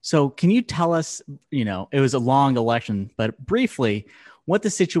 so can you tell us, it was a long election, but briefly, what the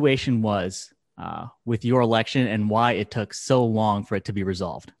situation was with your election and why it took so long for it to be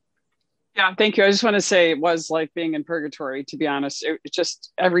resolved? Yeah, thank you. I just want to say it was like being in purgatory, to be honest. It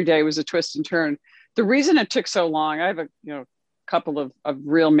just every day was a twist and turn. The reason it took so long, I have a couple of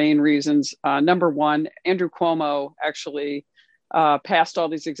real main reasons. Number one, Andrew Cuomo actually passed all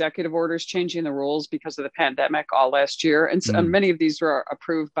these executive orders changing the rules because of the pandemic all last year. And so, many of these were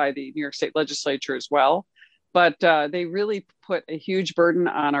approved by the New York State legislature as well. But they really put a huge burden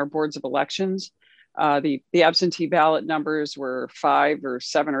on our boards of elections. The absentee ballot numbers were 5 or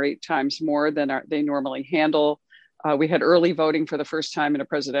 7 or 8 times more than they normally handle. We had early voting for the first time in a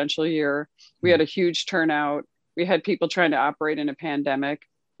presidential year. We had a huge turnout. We had people trying to operate in a pandemic.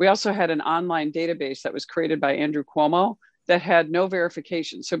 We also had an online database that was created by Andrew Cuomo that had no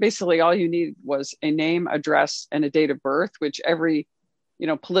verification. So basically all you needed was a name, address, and a date of birth, which every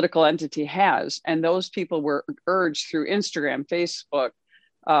political entity has. And those people were urged through Instagram, Facebook,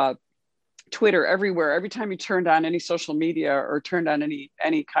 Twitter, everywhere. Every time you turned on any social media or turned on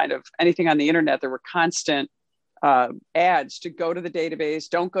any kind of anything on the internet, there were constant ads to go to the database,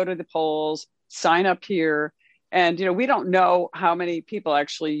 don't go to the polls, sign up here. And, we don't know how many people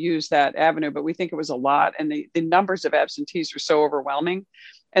actually use that avenue, but we think it was a lot. And the numbers of absentees were so overwhelming.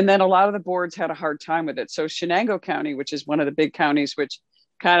 And then a lot of the boards had a hard time with it. So Shenango County, which is one of the big counties, which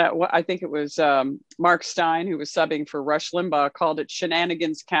kind of, I think it was Mark Stein, who was subbing for Rush Limbaugh, called it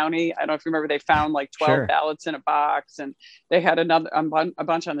Shenanigans County. I don't know if you remember, they found like 12 ballots in a box and they had a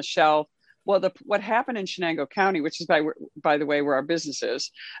bunch on the shelf. Well, what happened in Shenango County, which is by the way, where our business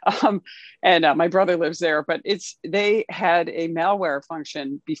is, and my brother lives there, but they had a malware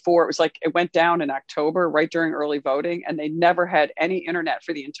function before. It was like it went down in October, right during early voting, and they never had any internet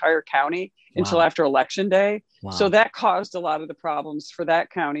for the entire county until after Election Day. Wow. So that caused a lot of the problems for that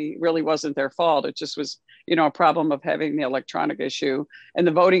county. It really wasn't their fault. It just was, a problem of having the electronic issue and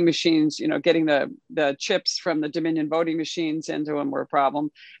the voting machines, getting the chips from the Dominion voting machines into them were a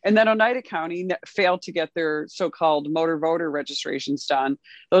problem. And then Oneida County failed to get their so-called motor voter registrations done.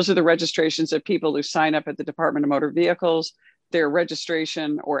 Those are the registrations of people who sign up at the Department of Motor Vehicles. their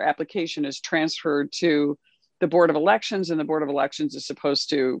registration or application is transferred to the Board of Elections, and the Board of Elections is supposed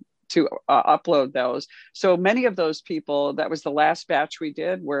to upload those. So many of those people, that was the last batch we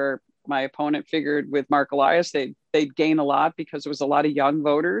did, where my opponent figured with Mark Elias, they'd gain a lot because there was a lot of young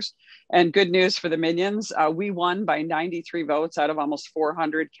voters. And good news for the Minions, we won by 93 votes out of almost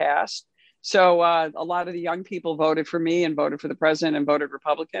 400 cast. So a lot of the young people voted for me and voted for the president and voted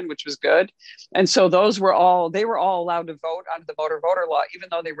Republican, which was good. And so they were all allowed to vote under the voter law, even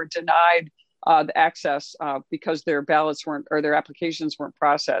though they were denied the access because their ballots weren't, or their applications weren't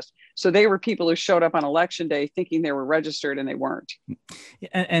processed. So they were people who showed up on election day thinking they were registered and they weren't.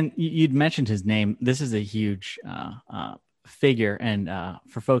 And you'd mentioned his name. This is a huge figure. And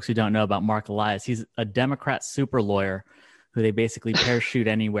for folks who don't know about Mark Elias, he's a Democrat super lawyer who they basically parachute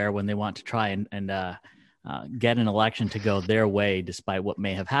anywhere when they want to try and get an election to go their way, despite what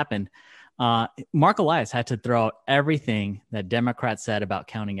may have happened. Mark Elias had to throw out everything that Democrats said about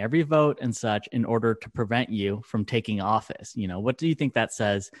counting every vote and such in order to prevent you from taking office. What do you think that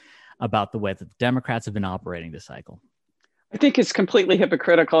says about the way that the Democrats have been operating this cycle? I think it's completely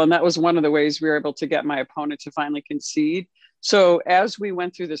hypocritical. And that was one of the ways we were able to get my opponent to finally concede. So as we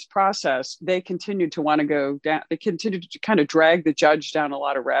went through this process, they continued to want to go down. They continued to kind of drag the judge down a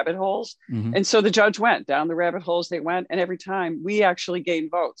lot of rabbit holes. Mm-hmm. And so the judge went down the rabbit holes they went. And every time we actually gained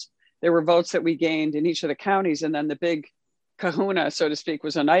votes. There were votes that we gained in each of the counties. And then the big kahuna, so to speak,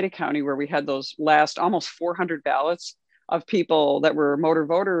 was Oneida County, where we had those last almost 400 ballots of people that were motor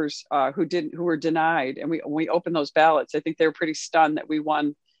voters who were denied. And we opened those ballots. I think they were pretty stunned that we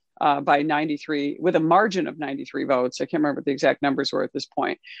won by 93, with a margin of 93 votes. I can't remember what the exact numbers were at this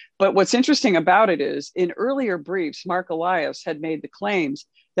point. But what's interesting about it is, in earlier briefs, Mark Elias had made the claims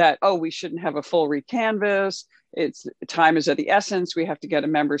that, we shouldn't have a full recanvass. Time is of the essence. We have to get a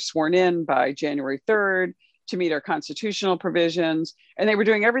member sworn in by January 3rd to meet our constitutional provisions. And they were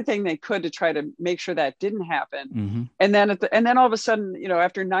doing everything they could to try to make sure that didn't happen. Mm-hmm. And then all of a sudden,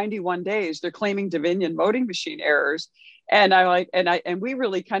 after 91 days, they're claiming Dominion voting machine errors. And we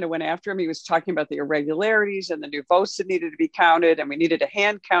really kind of went after him. He was talking about the irregularities and the new votes that needed to be counted, and we needed to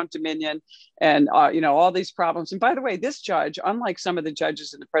hand count Dominion, and all these problems. And by the way, this judge, unlike some of the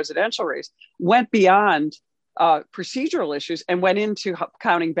judges in the presidential race, went beyond procedural issues and went into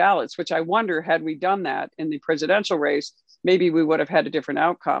counting ballots, which I wonder, had we done that in the presidential race, maybe we would have had a different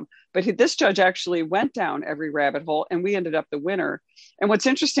outcome. But this judge actually went down every rabbit hole, and we ended up the winner. And what's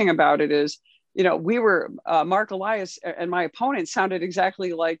interesting about it is, we were Mark Elias and my opponent sounded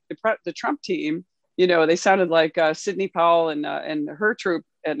exactly like the Trump team. They sounded like Sidney Powell and her troop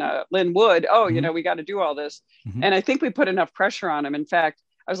and Lynn Wood. Mm-hmm. We got to do all this. Mm-hmm. And I think we put enough pressure on him. In fact,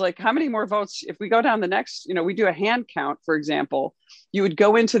 I was like, how many more votes? If we go down the next, we do a hand count, for example, you would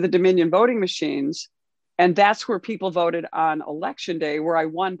go into the Dominion voting machines, and that's where people voted on election day, where I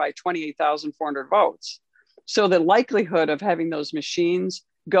won by 28,400 votes. So the likelihood of having those machines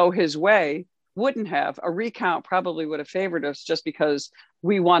go his way wouldn't have. A recount probably would have favored us, just because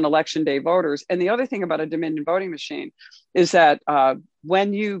we won election day voters. And the other thing about a Dominion voting machine is that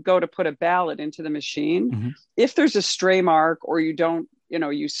when you go to put a ballot into the machine, mm-hmm. if there's a stray mark, or you don't,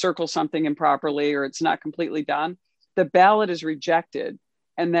 you circle something improperly, or it's not completely done, the ballot is rejected.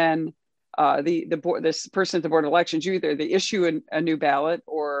 And then this person at the Board of Elections, either they issue a new ballot,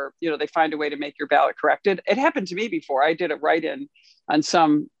 or they find a way to make your ballot corrected. It happened to me before. I did a write-in on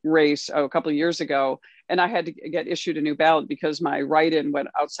some race a couple of years ago, and I had to get issued a new ballot because my write-in went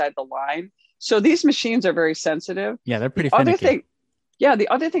outside the line. So these machines are very sensitive. Yeah, they're pretty finicky. The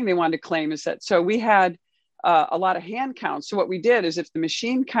other thing they wanted to claim is that, so we had a lot of hand counts. So what we did is, if the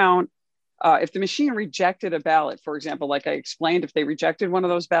machine rejected a ballot, for example, like I explained, if they rejected one of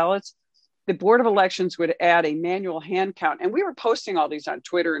those ballots, the Board of Elections would add a manual hand count. And we were posting all these on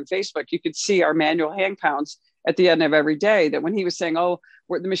Twitter and Facebook. You could see our manual hand counts at the end of every day, that when he was saying, the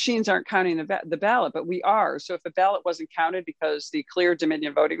machines aren't counting the ballot, but we are. So if a ballot wasn't counted because the clear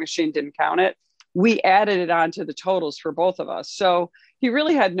Dominion voting machine didn't count it, we added it onto the totals for both of us. So he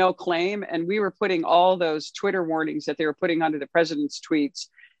really had no claim. And we were putting all those Twitter warnings that they were putting under the president's tweets,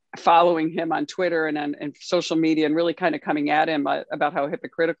 following him on Twitter and social media, and really kind of coming at him about how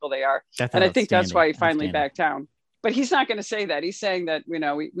hypocritical they are. And I think that's why he finally backed down. But he's not going to say that. He's saying that,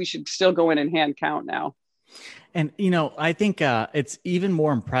 we should still go in and hand count now. And, I think it's even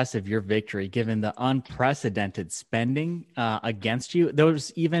more impressive, your victory, given the unprecedented spending against you. There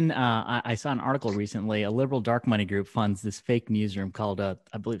was even, I saw an article recently, a liberal dark money group funds this fake newsroom called, I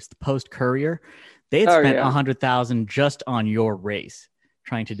believe it's the Post Courier. They had spent $100,000 just on your race,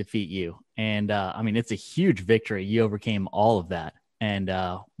 trying to defeat you. And it's a huge victory. You overcame all of that and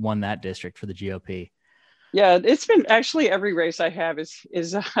won that district for the GOP. Yeah, it's been actually every race I have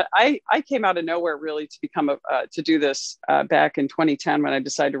is I came out of nowhere really to become to do this back in 2010 when I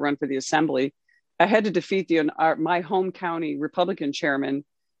decided to run for the assembly. I had to defeat my home county Republican chairman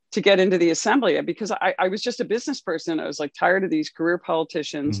to get into the assembly because I was just a business person. I was like tired of these career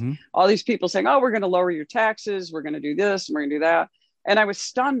politicians, all these people saying, "Oh, we're going to lower your taxes, we're going to do this, and we're going to do that." And I was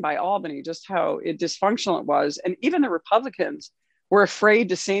stunned by Albany, just how dysfunctional it was, and even the Republicans were afraid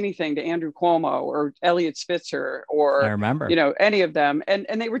to say anything to Andrew Cuomo or Eliot Spitzer or, I remember, any of them. And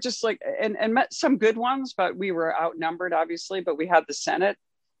they were just like, and met some good ones, but we were outnumbered, obviously, but we had the Senate.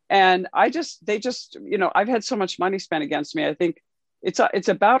 And they just, I've had so much money spent against me. I think it's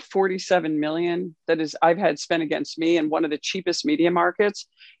about 47 million I've had spent against me in one of the cheapest media markets.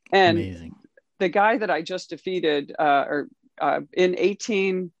 And amazing. The guy that I just defeated in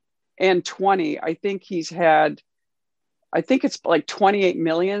 18 and 20, I think it's like 28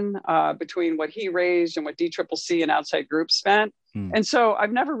 million between what he raised and what DCCC and outside groups spent. And so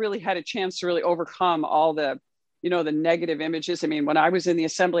I've never really had a chance to really overcome all the, the negative images. I mean, when I was in the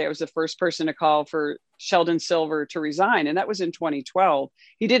assembly, I was the first person to call for Sheldon Silver to resign. And that was in 2012.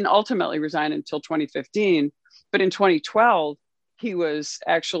 He didn't ultimately resign until 2015. But in 2012, he was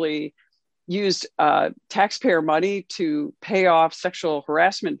actually used taxpayer money to pay off sexual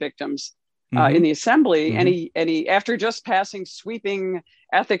harassment victims in the assembly. And he, after just passing sweeping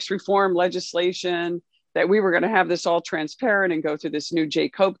ethics reform legislation, that we were going to have this all transparent and go through this new Jay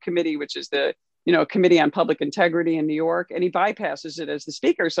Cope committee, which is the, Committee on Public Integrity in New York, and he bypasses it as the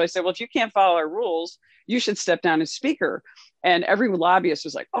speaker. So I said, well, if you can't follow our rules, you should step down as speaker. And every lobbyist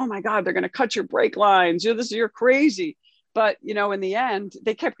was like, oh my God, they're going to cut your brake lines. You're crazy. But, in the end,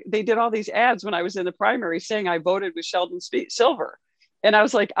 they did all these ads when I was in the primary saying I voted with Sheldon Silver. And I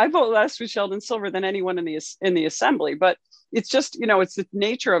was like, I vote less with Sheldon Silver than anyone in the assembly. But it's just, it's the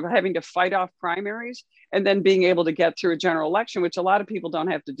nature of having to fight off primaries and then being able to get through a general election, which a lot of people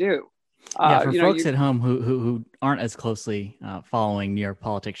don't have to do. For folks at home who aren't as closely following New York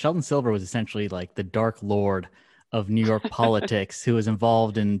politics, Sheldon Silver was essentially like the dark lord of New York politics, who was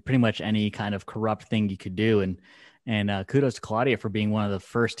involved in pretty much any kind of corrupt thing you could do. And kudos to Claudia for being one of the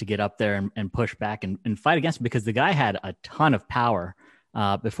first to get up there and push back and fight against him, because the guy had a ton of power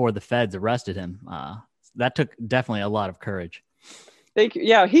before the feds arrested him. That took definitely a lot of courage. Thank you.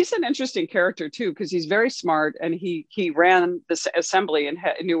 Yeah, he's an interesting character too, because he's very smart, and he ran the assembly and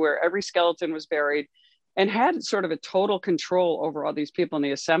knew where every skeleton was buried, and had sort of a total control over all these people in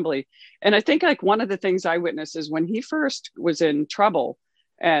the assembly. And I think like one of the things I witnessed is when he first was in trouble,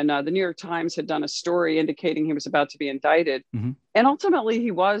 and the New York Times had done a story indicating he was about to be indicted. And ultimately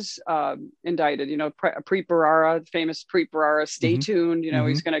he was indicted, Preet Bharara, famous Preet Bharara, stay tuned,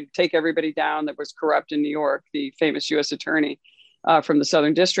 he's going to take everybody down that was corrupt in New York, the famous U.S. attorney from the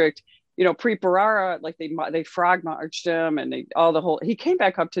Southern District. Preet Bharara, like they frog marched him, and he came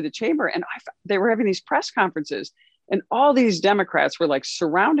back up to the chamber, and they were having these press conferences, and all these Democrats were like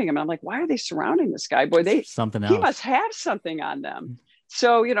surrounding him. And I'm like, why are they surrounding this guy? Boy, he must have something on them.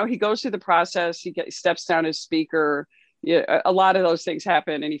 So, he goes through the process, he steps down as speaker. A lot of those things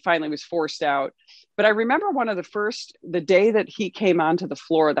happen, and he finally was forced out. But I remember the day that he came onto the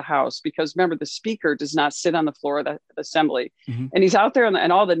floor of the House, because remember, the speaker does not sit on the floor of the assembly. And he's out there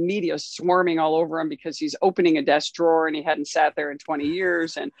and all the media is swarming all over him because he's opening a desk drawer and he hadn't sat there in 20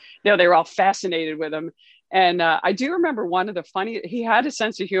 years. And, they were all fascinated with him. And I do remember he had a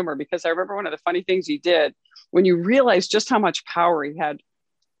sense of humor, because I remember one of the funny things he did when you realize just how much power he had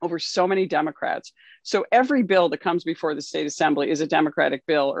over so many Democrats. So every bill that comes before the state assembly is a Democratic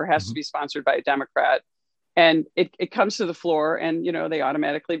bill or has to be sponsored by a Democrat. And it comes to the floor, and, they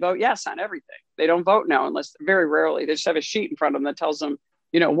automatically vote yes on everything. They don't vote no, unless very rarely. They just have a sheet in front of them that tells them,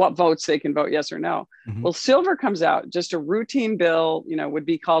 what votes they can vote yes or no. Well, Silver comes out, just a routine bill, would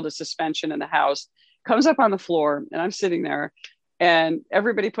be called a suspension in the House, comes up on the floor, and I'm sitting there, and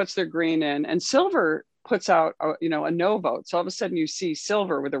everybody puts their green in, and Silver puts out a no vote. So all of a sudden you see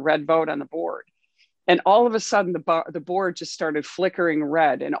Silver with a red vote on the board, and all of a sudden the board just started flickering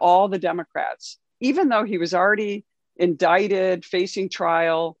red, and all the Democrats, even though he was already indicted, facing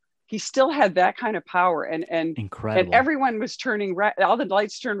trial, he still had that kind of power, and incredible. And everyone was turning red. All the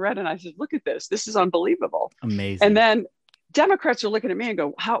lights turned red, and I said, look at this is unbelievable. Amazing. And then Democrats are looking at me and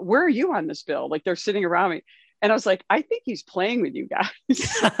go, where are you on this bill? Like, they're sitting around me. And I was like, I think he's playing with you guys.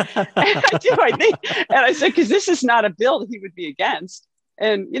 And I think. And I said, because this is not a bill he would be against.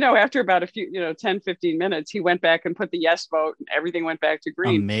 And, after about a few, 10, 15 minutes, he went back and put the yes vote, and everything went back to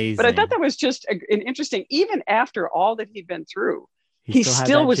green. Amazing. But I thought that was just an interesting, even after all that he'd been through, he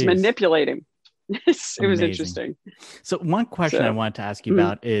still was manipulating. It was interesting. So one question I wanted to ask you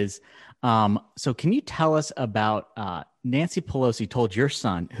about is, so can you tell us about Nancy Pelosi told your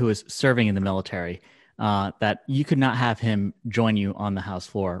son, who is serving in the military, that you could not have him join you on the House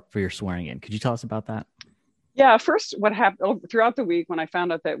floor for your swearing in. Could you tell us about that? Yeah, first, what happened throughout the week when I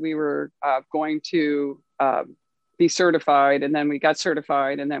found out that we were going to be certified, and then we got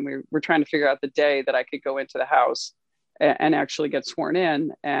certified, and then we were trying to figure out the day that I could go into the House and actually get sworn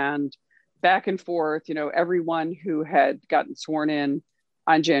in. And back and forth, everyone who had gotten sworn in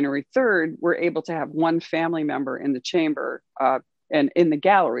on January 3rd were able to have one family member in the chamber and in the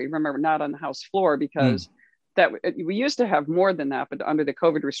gallery. Remember, not on the House floor, because we used to have more than that, but under the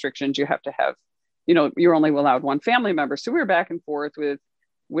COVID restrictions, you have to have, you're only allowed one family member. So we were back and forth with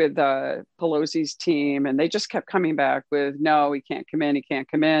Pelosi's team, and they just kept coming back with, no, he can't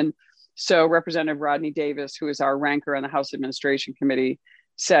come in. So Representative Rodney Davis, who is our ranker on the House Administration Committee,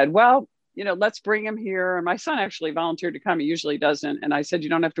 said, well, let's bring him here. And my son actually volunteered to come. He usually doesn't. And I said, you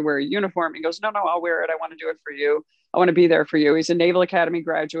don't have to wear a uniform. He goes, no, I'll wear it. I want to do it for you. I want to be there for you. He's a Naval Academy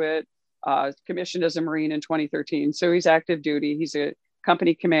graduate, commissioned as a Marine in 2013. So he's active duty. He's a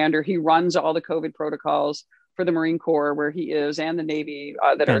company commander. He runs all the COVID protocols for the Marine Corps where he is, and the Navy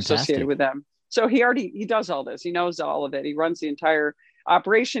that are associated with them. So he does all this. He knows all of it. He runs the entire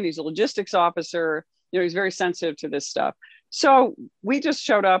operation. He's a logistics officer. He's very sensitive to this stuff. So we just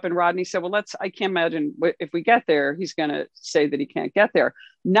showed up, and Rodney said, well, I can't imagine if we get there, he's going to say that he can't get there.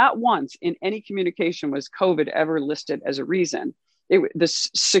 Not once in any communication was COVID ever listed as a reason. The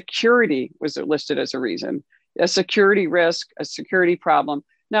security was listed as a reason, a security risk, a security problem.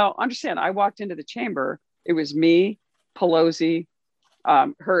 Now, understand, I walked into the chamber. It was me, Pelosi,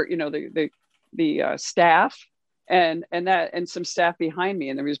 her, the staff, and some staff behind me,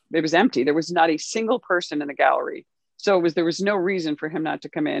 and it was empty. There was not a single person in the gallery. So there was no reason for him not to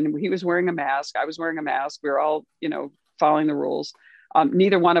come in. He was wearing a mask. I was wearing a mask. We were all, following the rules.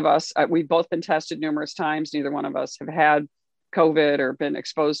 Neither one of us, we've both been tested numerous times. Neither one of us have had COVID or been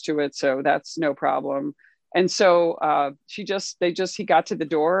exposed to it. So that's no problem. And so he got to the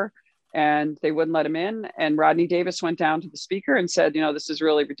door and they wouldn't let him in. And Rodney Davis went down to the speaker and said, this is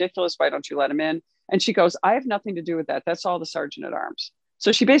really ridiculous. Why don't you let him in? And she goes, I have nothing to do with that. That's all the sergeant at arms.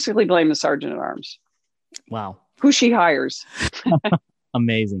 So she basically blamed the sergeant at arms. Wow. Who she hires.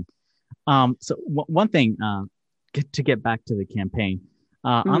 Amazing. So one thing, to get back to the campaign,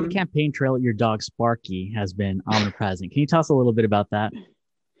 on the campaign trail, your dog Sparky has been omnipresent. Can you tell us a little bit about that?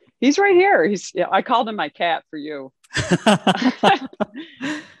 He's right here. I called him my cat for you.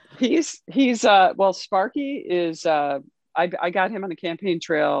 Sparky is, I got him on the campaign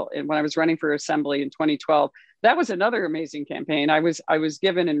trail when I was running for assembly in 2012. That was another amazing campaign. I was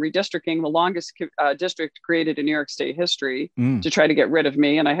given in redistricting the longest district created in New York State history to try to get rid of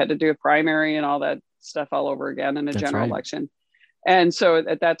me. And I had to do a primary and all that stuff all over again in a general election. And so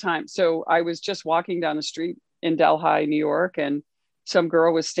at that time, I was just walking down the street in Delhi, New York, and some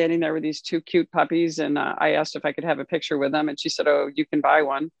girl was standing there with these two cute puppies. And I asked if I could have a picture with them. And she said, oh, you can buy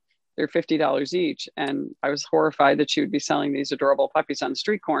one. They're $50 each. And I was horrified that she would be selling these adorable puppies on the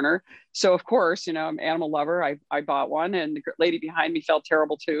street corner. So of course, I'm an animal lover. I bought one, and the lady behind me felt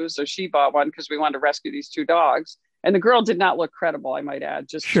terrible too. So she bought one because we wanted to rescue these two dogs. And the girl did not look credible, I might add,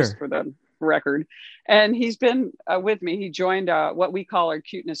 just for the record. And he's been with me. He joined what we call our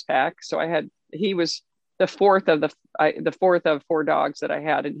cuteness pack. So he was the fourth of 4 dogs that I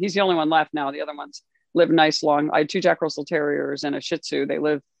had. And he's the only one left now. The other ones live nice long. I had 2 Jack Russell Terriers and a Shih Tzu. They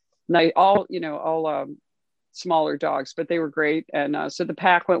live all smaller dogs, but they were great. And so the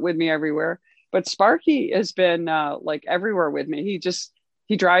pack went with me everywhere. But Sparky has been everywhere with me.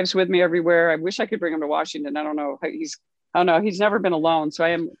 He drives with me everywhere. I wish I could bring him to Washington. I don't know. He's never been alone. So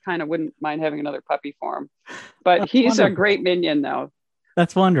I wouldn't mind having another puppy for him. But he's wonderful. A great minion though.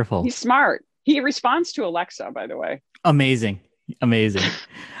 That's wonderful. He's smart. He responds to Alexa, by the way. Amazing.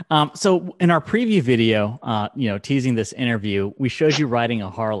 So in our preview video, teasing this interview, we showed you riding a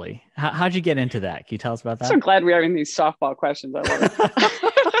Harley. How'd you get into that? Can you tell us about that? I'm so glad we're having these softball questions. I love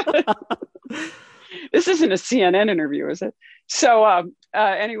it. This isn't a CNN interview, is it? So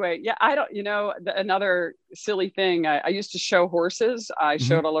anyway, yeah, I don't, another silly thing. I used to show horses. I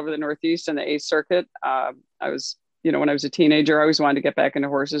showed all over the Northeast and the 8th Circuit. I was, when I was a teenager, I always wanted to get back into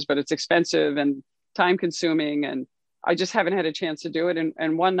horses, but it's expensive and time consuming, and I just haven't had a chance to do it.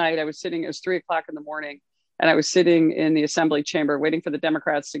 And one night it was 3:00 in the morning, and I was sitting in the assembly chamber waiting for the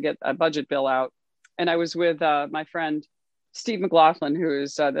Democrats to get a budget bill out. And I was with my friend, Steve McLaughlin, who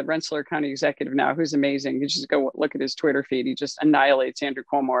is the Rensselaer County executive now, who's amazing. You just go look at his Twitter feed. He just annihilates Andrew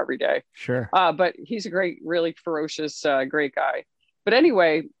Cuomo every day. Sure. But he's a really ferocious, great guy. But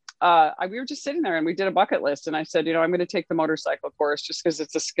anyway, we were just sitting there and we did a bucket list. And I said, I'm going to take the motorcycle course just because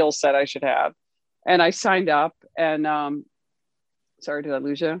it's a skill set I should have. And I signed up and, sorry, did I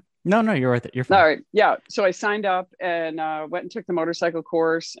lose you? No, you're right. You're fine. All right. Yeah. So I signed up and went and took the motorcycle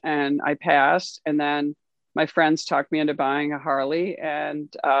course and I passed. And then my friends talked me into buying a Harley.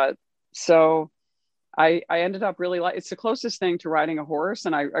 And so I ended up really it's the closest thing to riding a horse.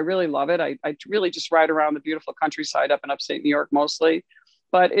 And I really love it. I really just ride around the beautiful countryside up in upstate New York mostly,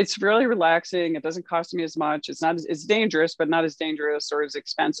 but it's really relaxing. It doesn't cost me as much. It's dangerous, but not as dangerous or as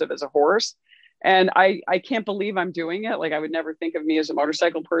expensive as a horse. And I can't believe I'm doing it. Like I would never think of me as a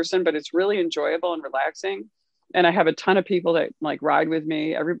motorcycle person, but it's really enjoyable and relaxing. And I have a ton of people that like ride with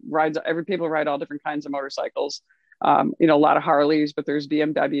me. Every people ride all different kinds of motorcycles. A lot of Harleys, but there's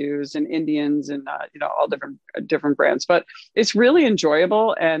BMWs and Indians and all different brands. But it's really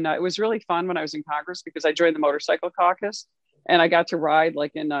enjoyable, and it was really fun when I was in Congress because I joined the motorcycle caucus, and I got to ride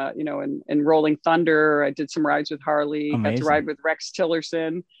like in Rolling Thunder. I did some rides with Harley. Amazing. Got to ride with Rex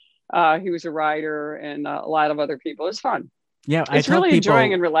Tillerson. He was a rider, and a lot of other people. It was fun. Yeah, it's really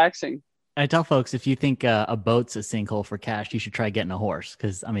enjoying and relaxing. I tell folks, if you think a boat's a sinkhole for cash, you should try getting a horse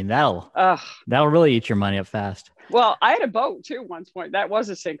because that'll really eat your money up fast. Well, I had a boat too. One point that was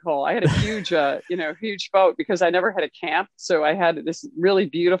a sinkhole. I had a huge, huge boat because I never had a camp, so I had this really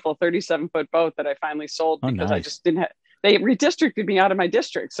beautiful 37-foot boat that I finally sold because nice. I just didn't have. They redistricted me out of my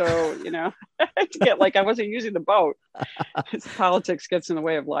district, so to get I wasn't using the boat. Politics gets in the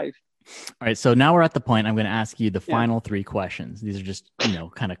way of life. All right, so now we're at the point I'm going to ask you the final 3 questions. These are just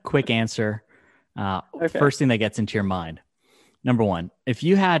kind of quick answer. Okay. First thing that gets into your mind. Number 1, if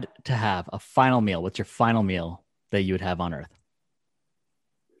you had to have a final meal, what's your final meal that you would have on Earth?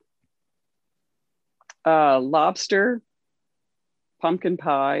 Lobster, pumpkin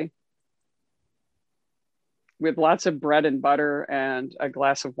pie, with lots of bread and butter and a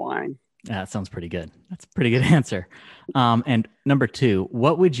glass of wine. Yeah, that sounds pretty good. That's a pretty good answer. And number 2,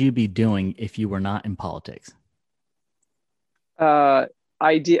 what would you be doing if you were not in politics? What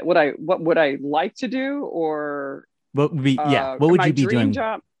would I like to do, or what would be what would you be doing?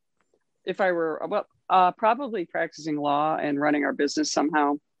 Job, if I were probably practicing law and running our business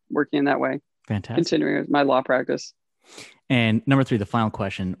somehow, working in that way. Fantastic. Continuing my law practice. And number 3, the final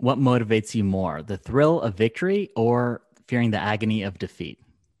question: what motivates you more, the thrill of victory or fearing the agony of defeat?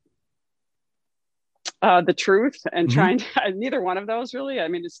 The truth and trying to, neither one of those really. I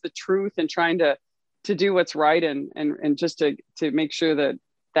mean, it's the truth and trying to do what's right and just to make sure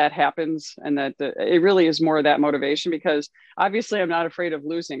that happens, and that it really is more of that motivation, because obviously I'm not afraid of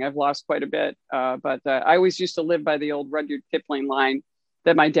losing. I've lost quite a bit, but I always used to live by the old Rudyard Kipling line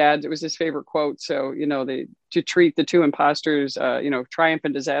that my dad, it was his favorite quote. So, to treat the two imposters, triumph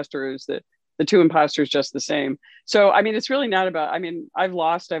and disaster is the two imposters just the same. So, I mean, it's really not about, I've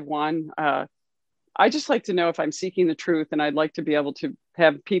lost, I've won. I just like to know if I'm seeking the truth, and I'd like to be able to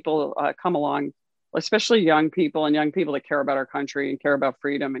have people come along, especially young people that care about our country and care about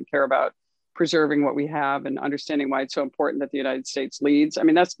freedom and care about preserving what we have and understanding why it's so important that the United States leads. I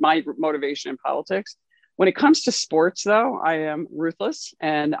mean, that's my motivation in politics. When it comes to sports, though, I am ruthless,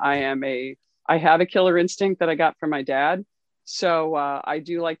 and I have a killer instinct that I got from my dad. So I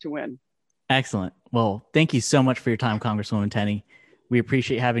do like to win. Excellent. Well, thank you so much for your time, Congresswoman Tenney. We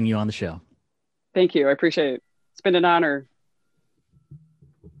appreciate having you on the show. Thank you. I appreciate it. It's been an honor.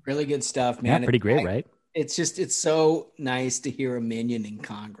 Really good stuff, man. Yeah, pretty great, right? It's so nice to hear a minion in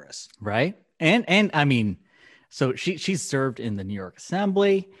Congress. Right. And I mean, so she's served in the New York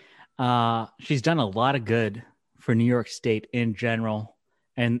Assembly. She's done a lot of good for New York State in general.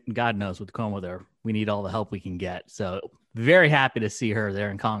 And God knows with Cuomo there, we need all the help we can get. So very happy to see her there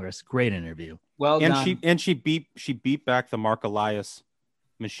in Congress. Great interview. Well done. She beat back the Mark Elias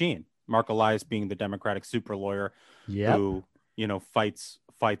machine. Mark Elias being the Democratic super lawyer who,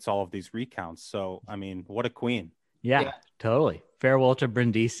 fights all of these recounts. So, I mean, what a queen. Yeah. Totally. Farewell to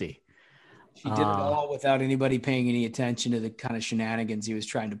Brindisi. She did it all without anybody paying any attention to the kind of shenanigans he was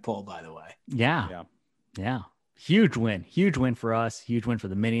trying to pull, by the way. Yeah. Huge win for us. Huge win for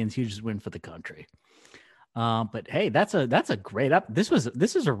the minions. Huge win for the country. But hey, that's a great this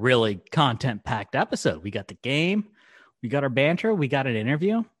is a really content packed episode. We got the game, we got our banter, we got an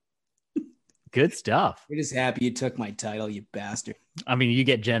interview. Good stuff. We're just happy you took my title, you bastard. I mean, you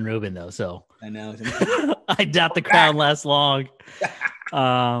get Jen Rubin though, so I know. I doubt the crown lasts long.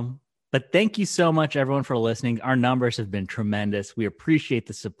 But thank you so much, everyone, for listening. Our numbers have been tremendous. We appreciate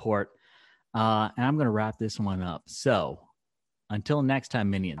the support. And I'm going to wrap this one up. So until next time,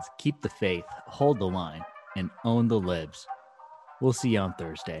 minions, keep the faith, hold the line, and own the libs. We'll see you on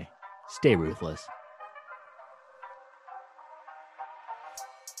Thursday. Stay ruthless.